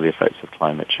for some of the effects of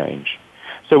climate change.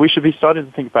 So we should be starting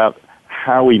to think about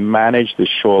how we manage the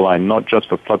shoreline, not just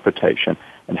for flood protection,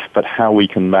 but how we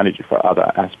can manage it for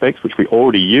other aspects, which we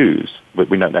already use, but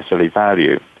we don't necessarily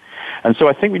value. And so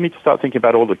I think we need to start thinking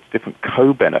about all the different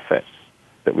co-benefits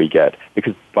that we get,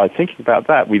 because by thinking about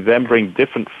that, we then bring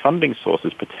different funding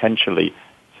sources potentially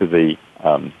to the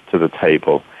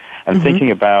table, and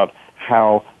thinking about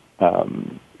how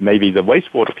maybe the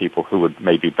wastewater people who would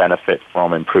maybe benefit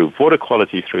from improved water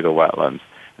quality through the wetlands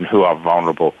and who are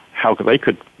vulnerable, how they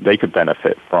could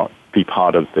benefit from, be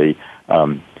part of the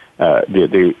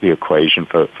equation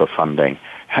for funding.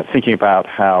 Thinking about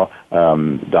how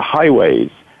the highways,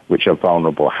 which are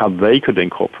vulnerable, how they could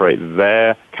incorporate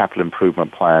their capital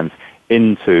improvement plans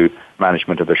into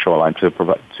management of the shoreline to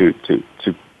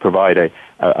provide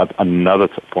another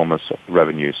form of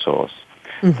revenue source.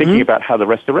 Mm-hmm. Thinking about how the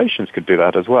restorations could do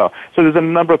that as well. So there's a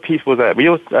number of people there.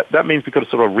 That means we've got to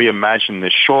sort of reimagine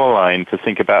the shoreline to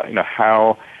think about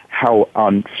how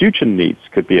our future needs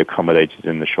could be accommodated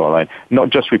in the shoreline,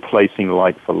 not just replacing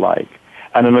like for like.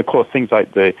 And then, of course, things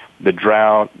like the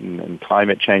drought and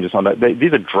climate change and so on,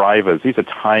 these are drivers. These are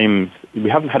times. We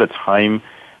haven't had a time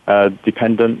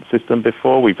dependent system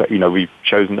before. We've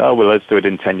chosen, let's do it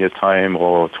in 10 years' time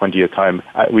or 20 years' time.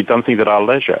 We've done things at our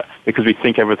leisure because we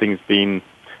think everything's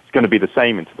going to be the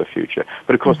same into the future.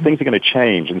 But, of course, things are going to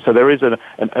change. And so there is an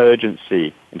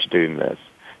urgency into doing this.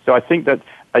 So I think that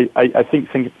I think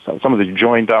some of the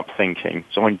joined-up thinking,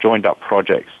 some joined-up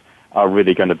projects are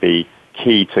really going to be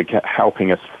key to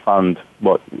helping us fund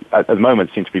what at the moment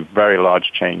seem to be very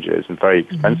large changes and very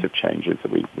expensive changes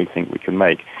that we think we can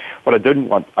make. What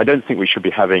I don't think we should be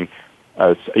having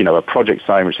a project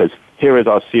sign which says, here is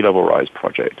our sea level rise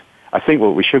project. I think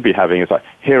what we should be having is like,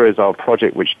 here is our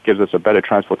project which gives us a better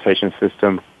transportation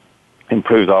system,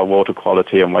 improves our water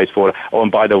quality and wastewater. Oh,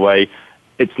 and by the way,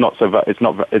 it's not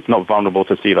vulnerable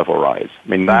to sea level rise. I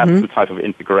mean, that's the type of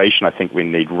integration I think we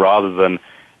need, rather than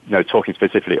talking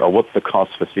specifically, what's the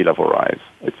cost for sea level rise?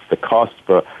 It's the cost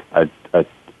for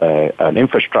an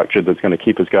infrastructure that's going to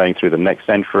keep us going through the next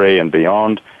century and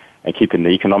beyond, and keeping the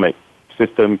economic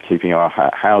system, keeping our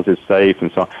houses safe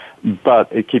and so on,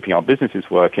 but keeping our businesses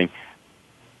working,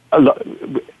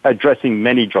 addressing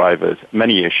many drivers,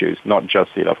 many issues, not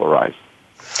just sea level rise.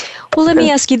 Well, let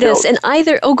me ask you this,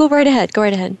 go right ahead.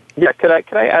 Yeah, could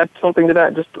I add something to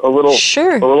that? Just a little,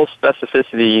 sure. A little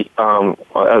specificity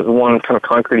as one kind of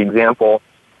concrete example.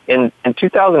 In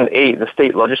 2008, the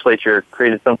state legislature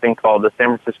created something called the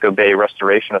San Francisco Bay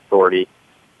Restoration Authority,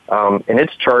 and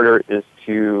its charter is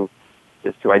to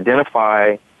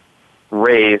identify,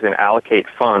 raise, and allocate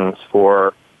funds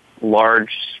for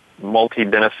large,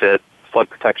 multi-benefit flood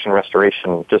protection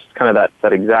restoration. Just kind of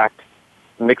that exact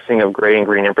mixing of gray and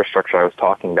green infrastructure I was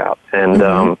talking about. And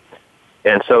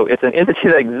and so it's an entity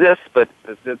that exists, but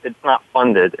it's not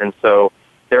funded. And so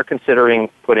they're considering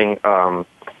putting a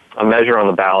measure on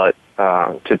the ballot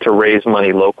to raise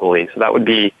money locally. So that would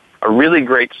be a really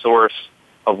great source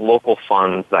of local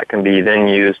funds that can be then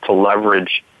used to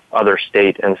leverage other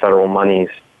state and federal monies.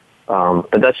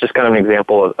 But that's just kind of an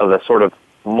example of the sort of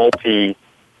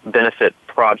multi-benefit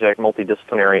project,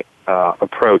 multidisciplinary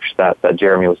approach that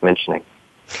Jeremy was mentioning.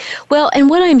 Well, and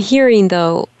what I'm hearing,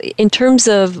 though, in terms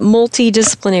of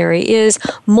multidisciplinary is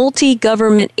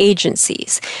multi-government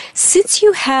agencies. Since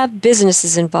you have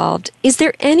businesses involved, is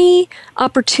there any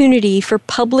opportunity for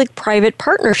public-private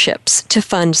partnerships to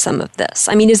fund some of this?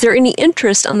 I mean, is there any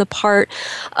interest on the part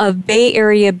of Bay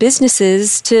Area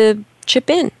businesses to chip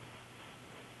in?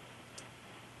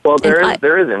 Well,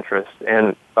 there is interest,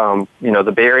 and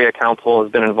the Bay Area Council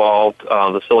has been involved.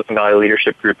 The Silicon Valley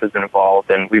Leadership Group has been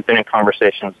involved, and we've been in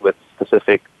conversations with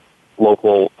specific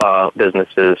local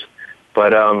businesses.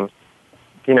 But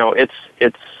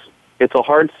it's a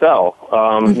hard sell.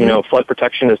 Flood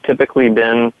protection has typically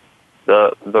been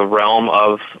the realm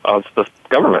of the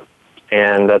government,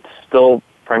 and that's still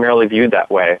primarily viewed that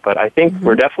way. But I think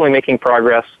we're definitely making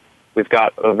progress. We've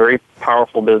got a very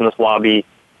powerful business lobby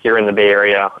here in the Bay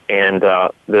Area, and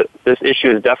this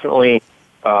issue is definitely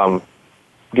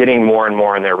getting more and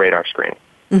more on their radar screen.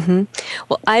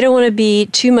 Well, I don't want to be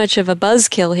too much of a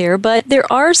buzzkill here, but there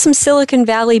are some Silicon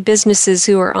Valley businesses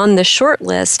who are on the short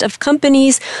list of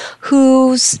companies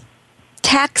whose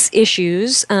tax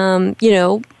issues,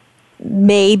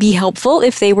 may be helpful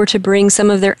if they were to bring some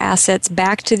of their assets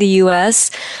back to the U.S.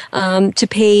 To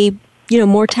pay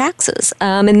more taxes.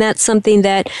 And that's something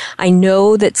that I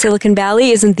know that Silicon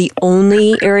Valley isn't the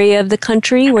only area of the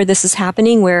country where this is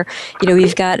happening, where,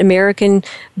 we've got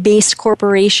American-based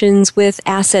corporations with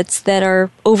assets that are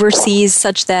overseas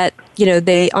such that,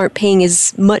 they aren't paying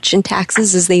as much in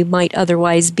taxes as they might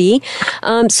otherwise be.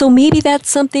 So maybe that's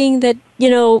something that,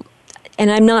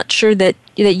 and I'm not sure that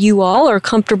you all are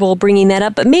comfortable bringing that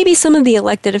up, but maybe some of the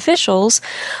elected officials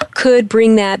could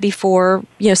bring that before,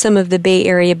 some of the Bay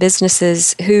Area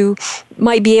businesses who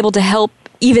might be able to help,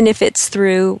 even if it's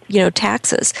through,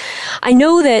 taxes. I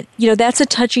know that, that's a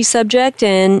touchy subject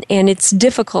and it's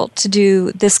difficult to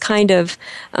do this kind of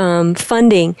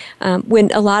funding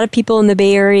when a lot of people in the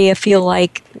Bay Area feel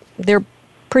like they're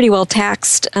pretty well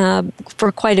taxed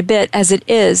for quite a bit as it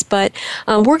is. But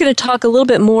we're going to talk a little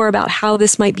bit more about how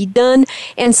this might be done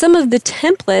and some of the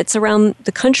templates around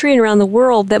the country and around the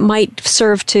world that might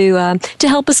serve to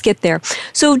help us get there.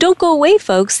 So don't go away,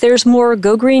 folks. There's more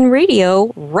Go Green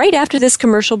Radio right after this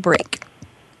commercial break.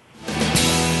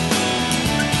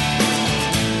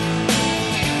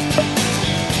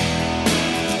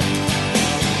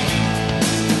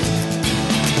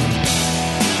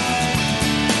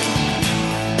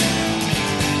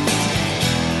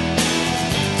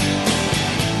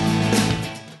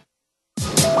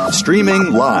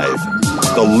 Streaming live.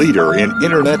 The leader in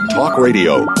Internet talk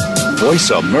radio.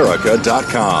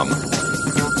 VoiceAmerica.com.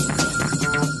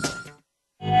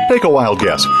 Take a wild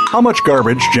guess. How much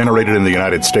garbage generated in the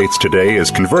United States today is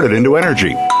converted into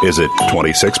energy? Is it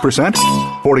 26%,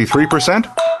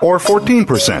 43%, or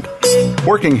 14%?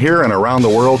 Working here and around the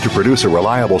world to produce a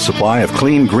reliable supply of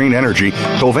clean, green energy,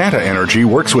 Covanta Energy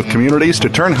works with communities to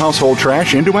turn household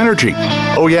trash into energy.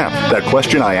 Oh yeah, that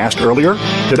question I asked earlier?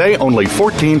 Today, only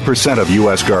 14% of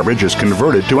U.S. garbage is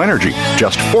converted to energy.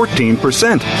 Just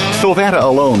 14%. Covanta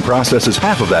alone processes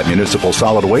half of that municipal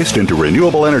solid waste into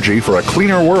renewable energy for a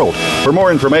cleaner world. For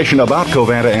more information about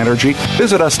Covanta Energy,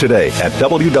 visit us today at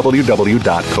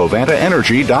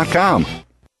www.covantaenergy.com.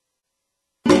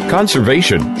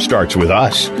 Conservation starts with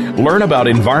us. Learn about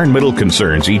environmental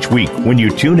concerns each week when you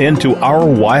tune in to Our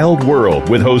Wild World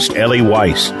with host Ellie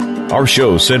Weiss. Our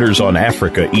show centers on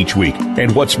Africa each week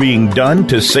and what's being done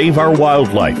to save our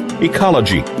wildlife,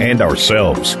 ecology, and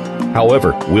ourselves.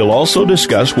 However, we'll also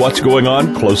discuss what's going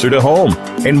on closer to home.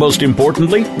 And most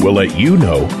importantly, we'll let you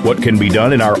know what can be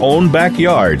done in our own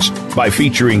backyards by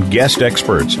featuring guest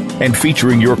experts and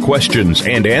featuring your questions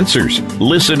and answers.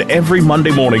 Listen every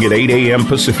Monday morning at 8 a.m.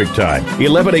 Pacific Time,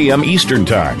 11 a.m. Eastern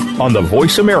Time on the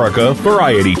Voice America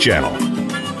Variety Channel.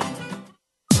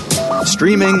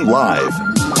 Streaming live.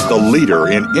 The leader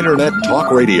in Internet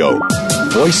talk radio.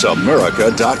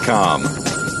 VoiceAmerica.com.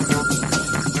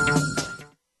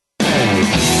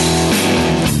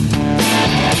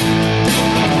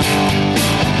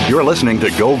 You're listening to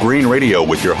Go Green Radio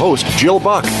with your host, Jill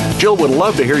Buck. Jill would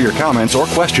love to hear your comments or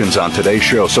questions on today's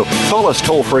show, so call us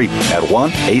toll-free at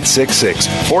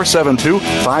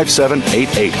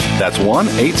 1-866-472-5788. That's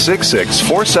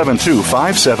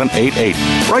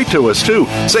 1-866-472-5788. Write to us, too.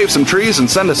 Save some trees and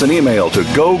send us an email to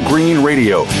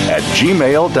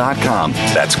gogreenradio@gmail.com.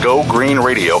 That's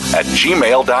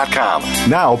gogreenradio@gmail.com.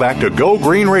 Now, back to Go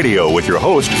Green Radio with your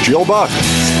host, Jill Buck.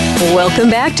 Welcome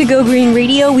back to Go Green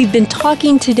Radio. We've been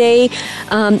talking today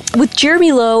with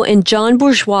Jeremy Lowe and John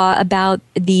Bourgeois about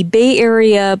the Bay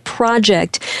Area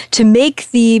project to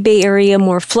make the Bay Area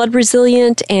more flood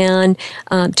resilient and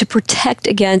to protect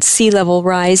against sea level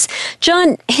rise.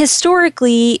 John,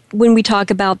 historically, when we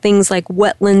talk about things like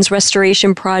wetlands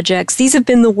restoration projects, these have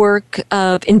been the work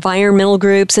of environmental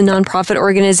groups and nonprofit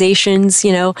organizations,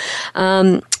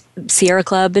 Sierra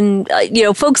Club and,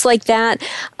 folks like that.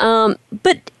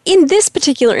 But in this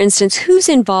particular instance, who's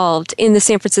involved in the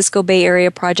San Francisco Bay Area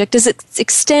project? Does it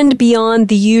extend beyond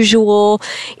the usual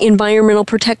environmental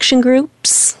protection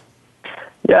groups?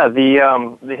 Yeah,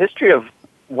 the history of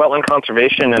wetland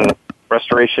conservation and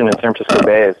restoration in San Francisco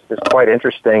Bay is quite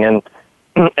interesting. And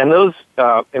those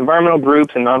environmental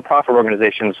groups and nonprofit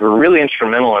organizations were really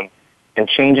instrumental in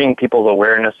changing people's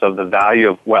awareness of the value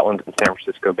of wetlands in San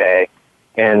Francisco Bay.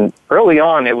 And early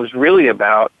on, it was really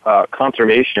about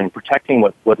conservation, protecting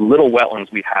what little wetlands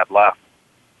we had left.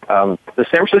 The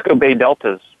San Francisco Bay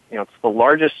Delta is, it's the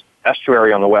largest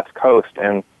estuary on the West Coast,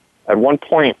 and at one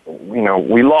point,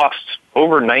 we lost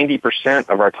over 90%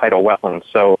 of our tidal wetlands.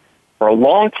 So for a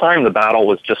long time, the battle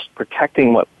was just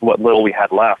protecting what little we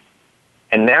had left.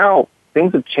 And now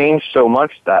things have changed so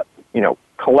much that,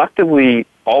 collectively,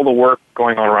 all the work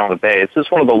going on around the Bay, this is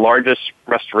one of the largest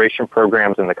restoration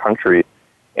programs in the country.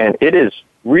 And it is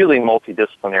really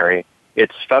multidisciplinary.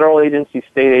 It's federal agencies,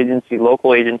 state agencies,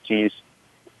 local agencies,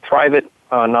 private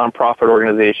nonprofit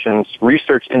organizations,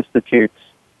 research institutes.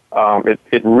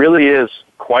 It really is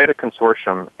quite a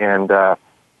consortium, and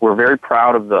we're very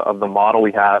proud of the model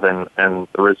we have and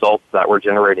the results that we're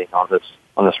generating on this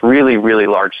really, really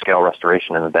large scale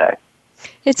restoration in the Bay.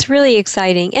 It's really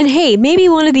exciting. And hey, maybe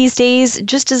one of these days,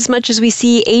 just as much as we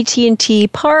see AT&T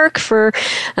Park for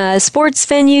sports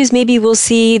venues, maybe we'll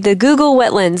see the Google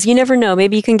wetlands. You never know.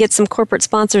 Maybe you can get some corporate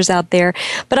sponsors out there.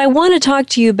 But I want to talk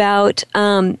to you about,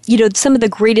 some of the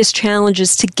greatest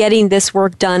challenges to getting this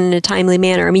work done in a timely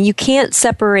manner. I mean, you can't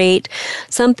separate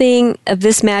something of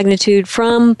this magnitude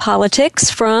from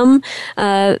politics, from,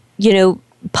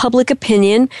 public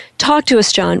opinion. Talk to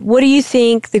us, John. What do you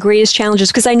think the greatest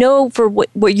challenges? Because I know for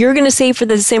what you're going to say for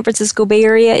the San Francisco Bay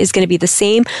Area is going to be the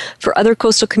same for other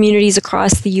coastal communities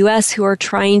across the U.S. who are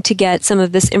trying to get some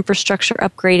of this infrastructure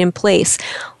upgrade in place.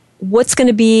 What's going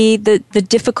to be the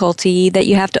difficulty that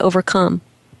you have to overcome?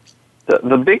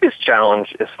 The biggest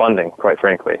challenge is funding, quite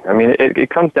frankly. I mean,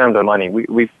 it comes down to money.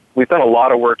 We've done a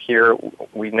lot of work here.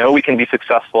 We know we can be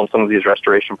successful in some of these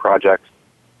restoration projects.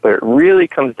 But it really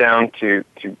comes down to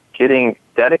getting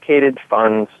dedicated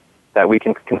funds that we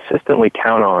can consistently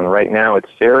count on. Right now,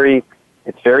 it's very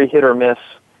hit or miss,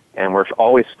 and we're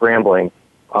always scrambling.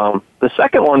 The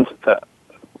second one's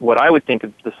what I would think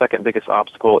is the second biggest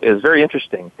obstacle is very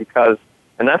interesting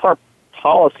and that's our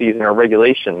policies and our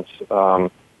regulations.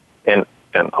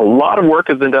 And a lot of work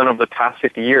has been done over the past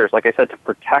 50 years, like I said, to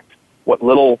protect what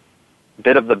little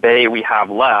bit of the bay we have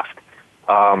left.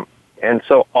 And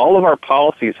so all of our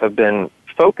policies have been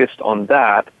focused on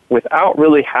that without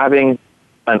really having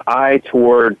an eye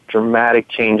toward dramatic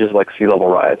changes like sea level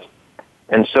rise.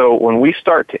 And so when we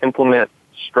start to implement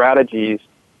strategies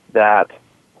that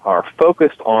are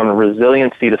focused on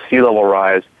resiliency to sea level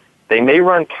rise, they may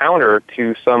run counter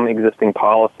to some existing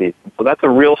policies. So that's a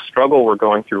real struggle we're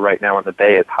going through right now in the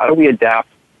Bay, is how do we adapt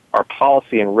our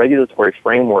policy and regulatory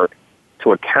framework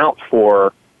to account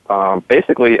for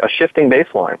basically a shifting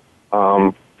baseline.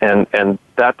 And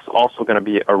that's also going to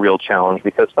be a real challenge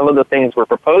because some of the things we're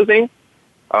proposing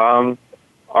are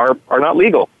not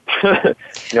legal.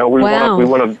 We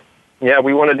want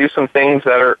to do some things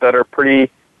that are pretty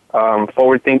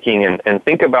forward thinking and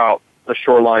think about the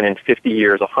shoreline in 50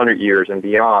 years, 100 years, and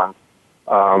beyond.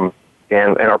 And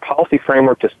our policy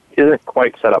framework just isn't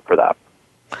quite set up for that.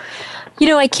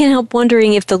 I can't help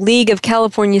wondering if the League of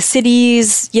California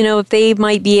Cities, if they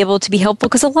might be able to be helpful,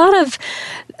 because a lot of,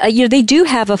 they do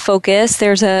have a focus.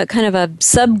 There's a kind of a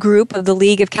subgroup of the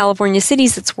League of California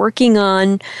Cities that's working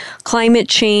on climate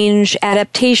change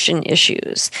adaptation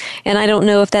issues. And I don't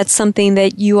know if that's something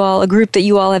that a group that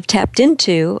you all have tapped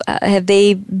into. Have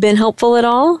they been helpful at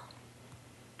all?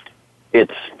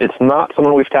 It's not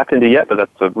someone we've tapped into yet, but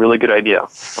that's a really good idea,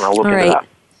 and I'll look into that.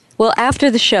 Well, after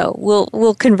the show,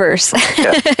 we'll converse.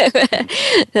 Yeah.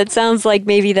 That sounds like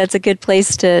maybe that's a good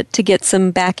place to get some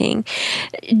backing.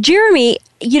 Jeremy,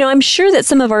 I'm sure that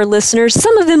some of our listeners,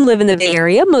 some of them live in the Bay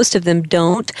Area, most of them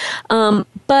don't.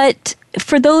 But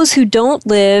for those who don't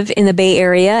live in the Bay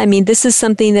Area, this is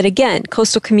something that, again,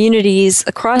 coastal communities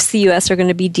across the U.S. are going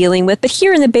to be dealing with. But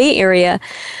here in the Bay Area,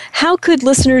 how could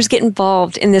listeners get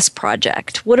involved in this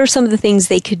project? What are some of the things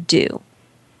they could do?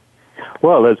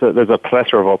 Well, there's a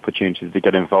plethora of opportunities to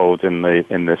get involved in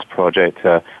this project,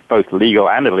 both legal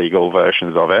and illegal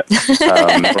versions of it.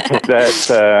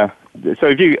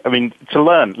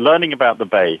 Learning about the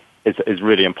Bay is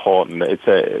really important. It's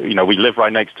we live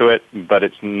right next to it, but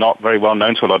it's not very well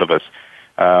known to a lot of us.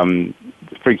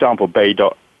 For example,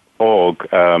 bay.org,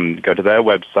 go to their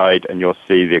website and you'll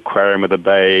see the Aquarium of the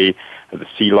Bay, the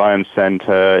Sea Lion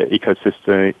Center, Eco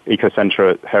Center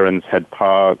at Heron's Head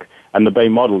Park, and the Bay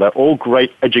Model. They're all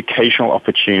great educational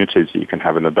opportunities that you can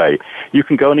have in the Bay. You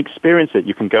can go and experience it.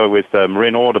 You can go with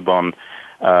Marin Audubon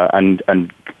and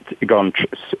go on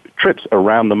trips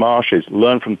around the marshes,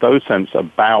 learn from docents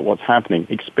about what's happening,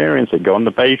 experience it, go on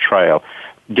the Bay Trail,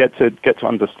 get to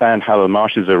understand how the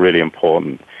marshes are really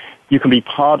important. You can be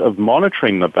part of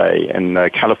monitoring the Bay in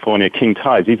California king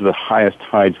tides. These are the highest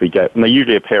tides we get, and they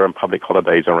usually appear on public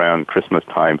holidays around Christmas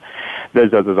time.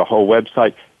 There's a whole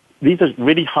website. These are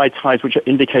really high tides which are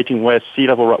indicating what sea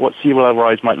level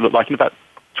rise might look like in about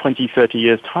 20, 30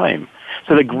 years' time.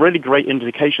 So they're really great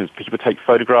indications. People take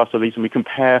photographs of these and we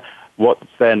compare what's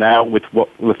there now with what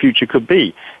the future could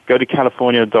be. Go to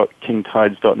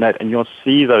california.kingtides.net and you'll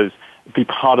see those, be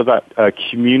part of that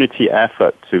community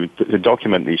effort to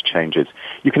document these changes.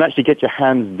 You can actually get your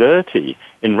hands dirty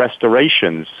in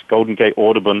restorations. Golden Gate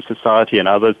Audubon Society and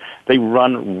others, they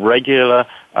run regular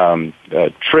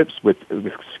trips with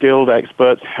skilled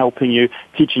experts helping you,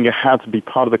 teaching you how to be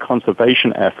part of the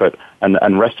conservation effort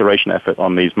and restoration effort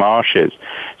on these marshes.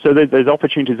 So there's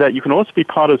opportunities there. You can also be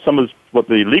part of some of what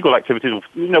the legal activities,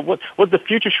 what the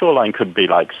future shoreline could be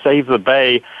like. Save the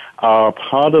Bay are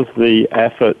part of the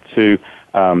effort to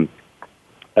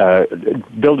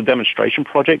build a demonstration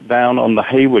project down on the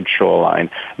Hayward shoreline,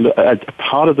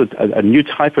 part of a new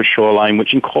type of shoreline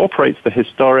which incorporates the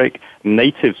historic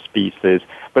native species,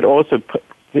 but also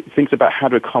thinks about how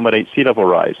to accommodate sea level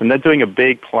rise. And they're doing a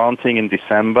big planting in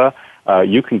December.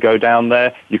 You can go down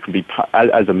there. You can be,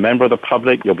 as a member of the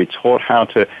public, you'll be taught how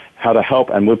to help.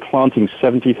 And we're planting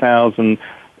 70,000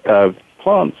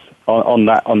 plants in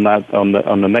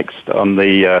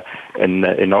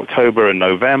October and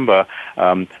November,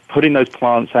 putting those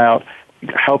plants out,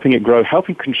 helping it grow,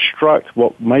 helping construct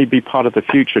what may be part of the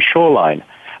future shoreline.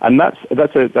 And that's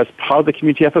part of the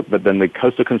community effort, but then the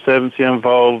Coastal Conservancy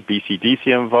involved, BCDC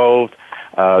involved,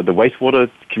 the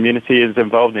wastewater community is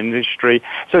involved in industry.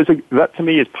 So that to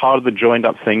me is part of the joined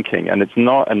up thinking, and it's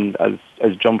not, and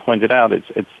as John pointed out, it's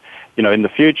in the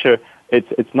future,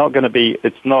 it's not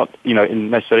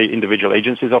necessarily individual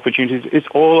agencies' opportunities. It's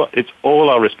all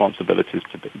our responsibilities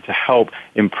to help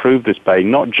improve this bay,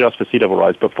 not just for sea level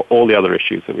rise, but for all the other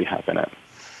issues that we have in it.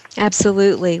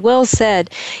 Absolutely. Well said.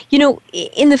 You know,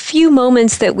 in the few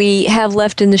moments that we have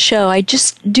left in the show, I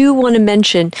just do want to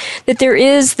mention that there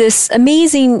is this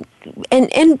amazing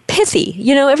and pithy.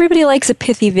 You know, everybody likes a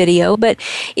pithy video, but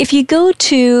if you go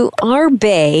to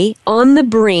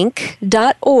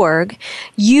ourbayonthebrink.org,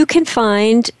 you can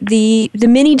find the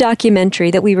mini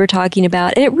documentary that we were talking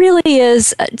about, and it really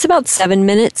is, it's about 7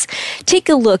 minutes. Take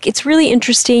a look. It's really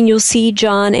interesting. You'll see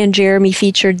John and Jeremy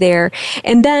featured there.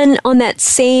 And then on that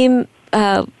same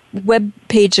web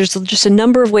page, there's just a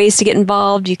number of ways to get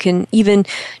involved. You can even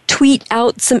tweet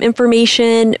out some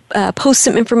information, post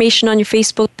some information on your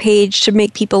Facebook page to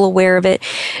make people aware of it.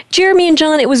 Jeremy and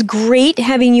John, it was great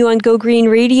having you on Go Green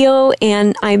Radio,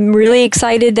 and I'm really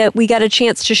excited that we got a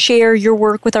chance to share your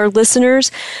work with our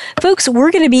listeners. Folks,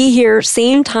 we're going to be here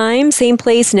same time, same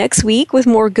place next week with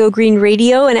more Go Green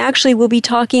Radio, and actually we'll be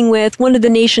talking with one of the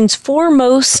nation's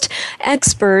foremost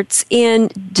experts in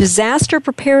disaster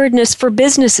preparedness for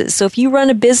businesses. So if you run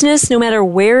a business, no matter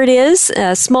where it is,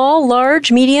 small,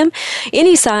 large, medium,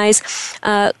 any size,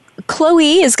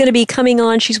 Chloe is going to be coming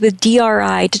on. She's with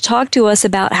DRI to talk to us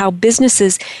about how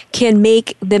businesses can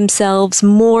make themselves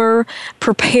more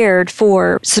prepared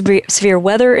for severe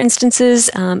weather instances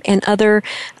and other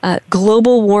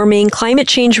global warming, climate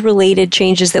change related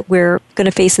changes that we're going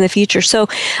to face in the future. So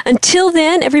until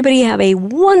then, everybody have a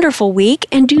wonderful week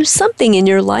and do something in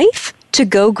your life to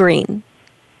go green.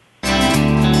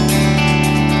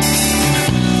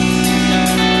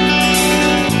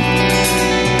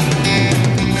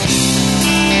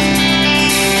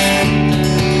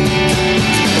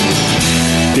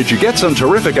 Did you get some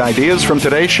terrific ideas from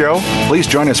today's show? Please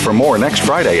join us for more next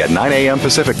Friday at 9 a.m.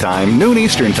 Pacific Time, noon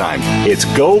Eastern Time. It's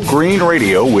Go Green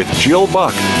Radio with Jill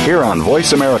Buck here on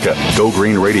Voice America. Go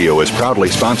Green Radio is proudly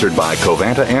sponsored by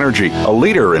Covanta Energy, a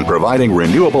leader in providing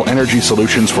renewable energy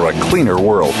solutions for a cleaner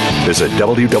world. Visit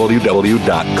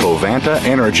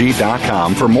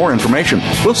www.covantaenergy.com for more information.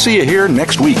 We'll see you here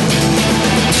next week.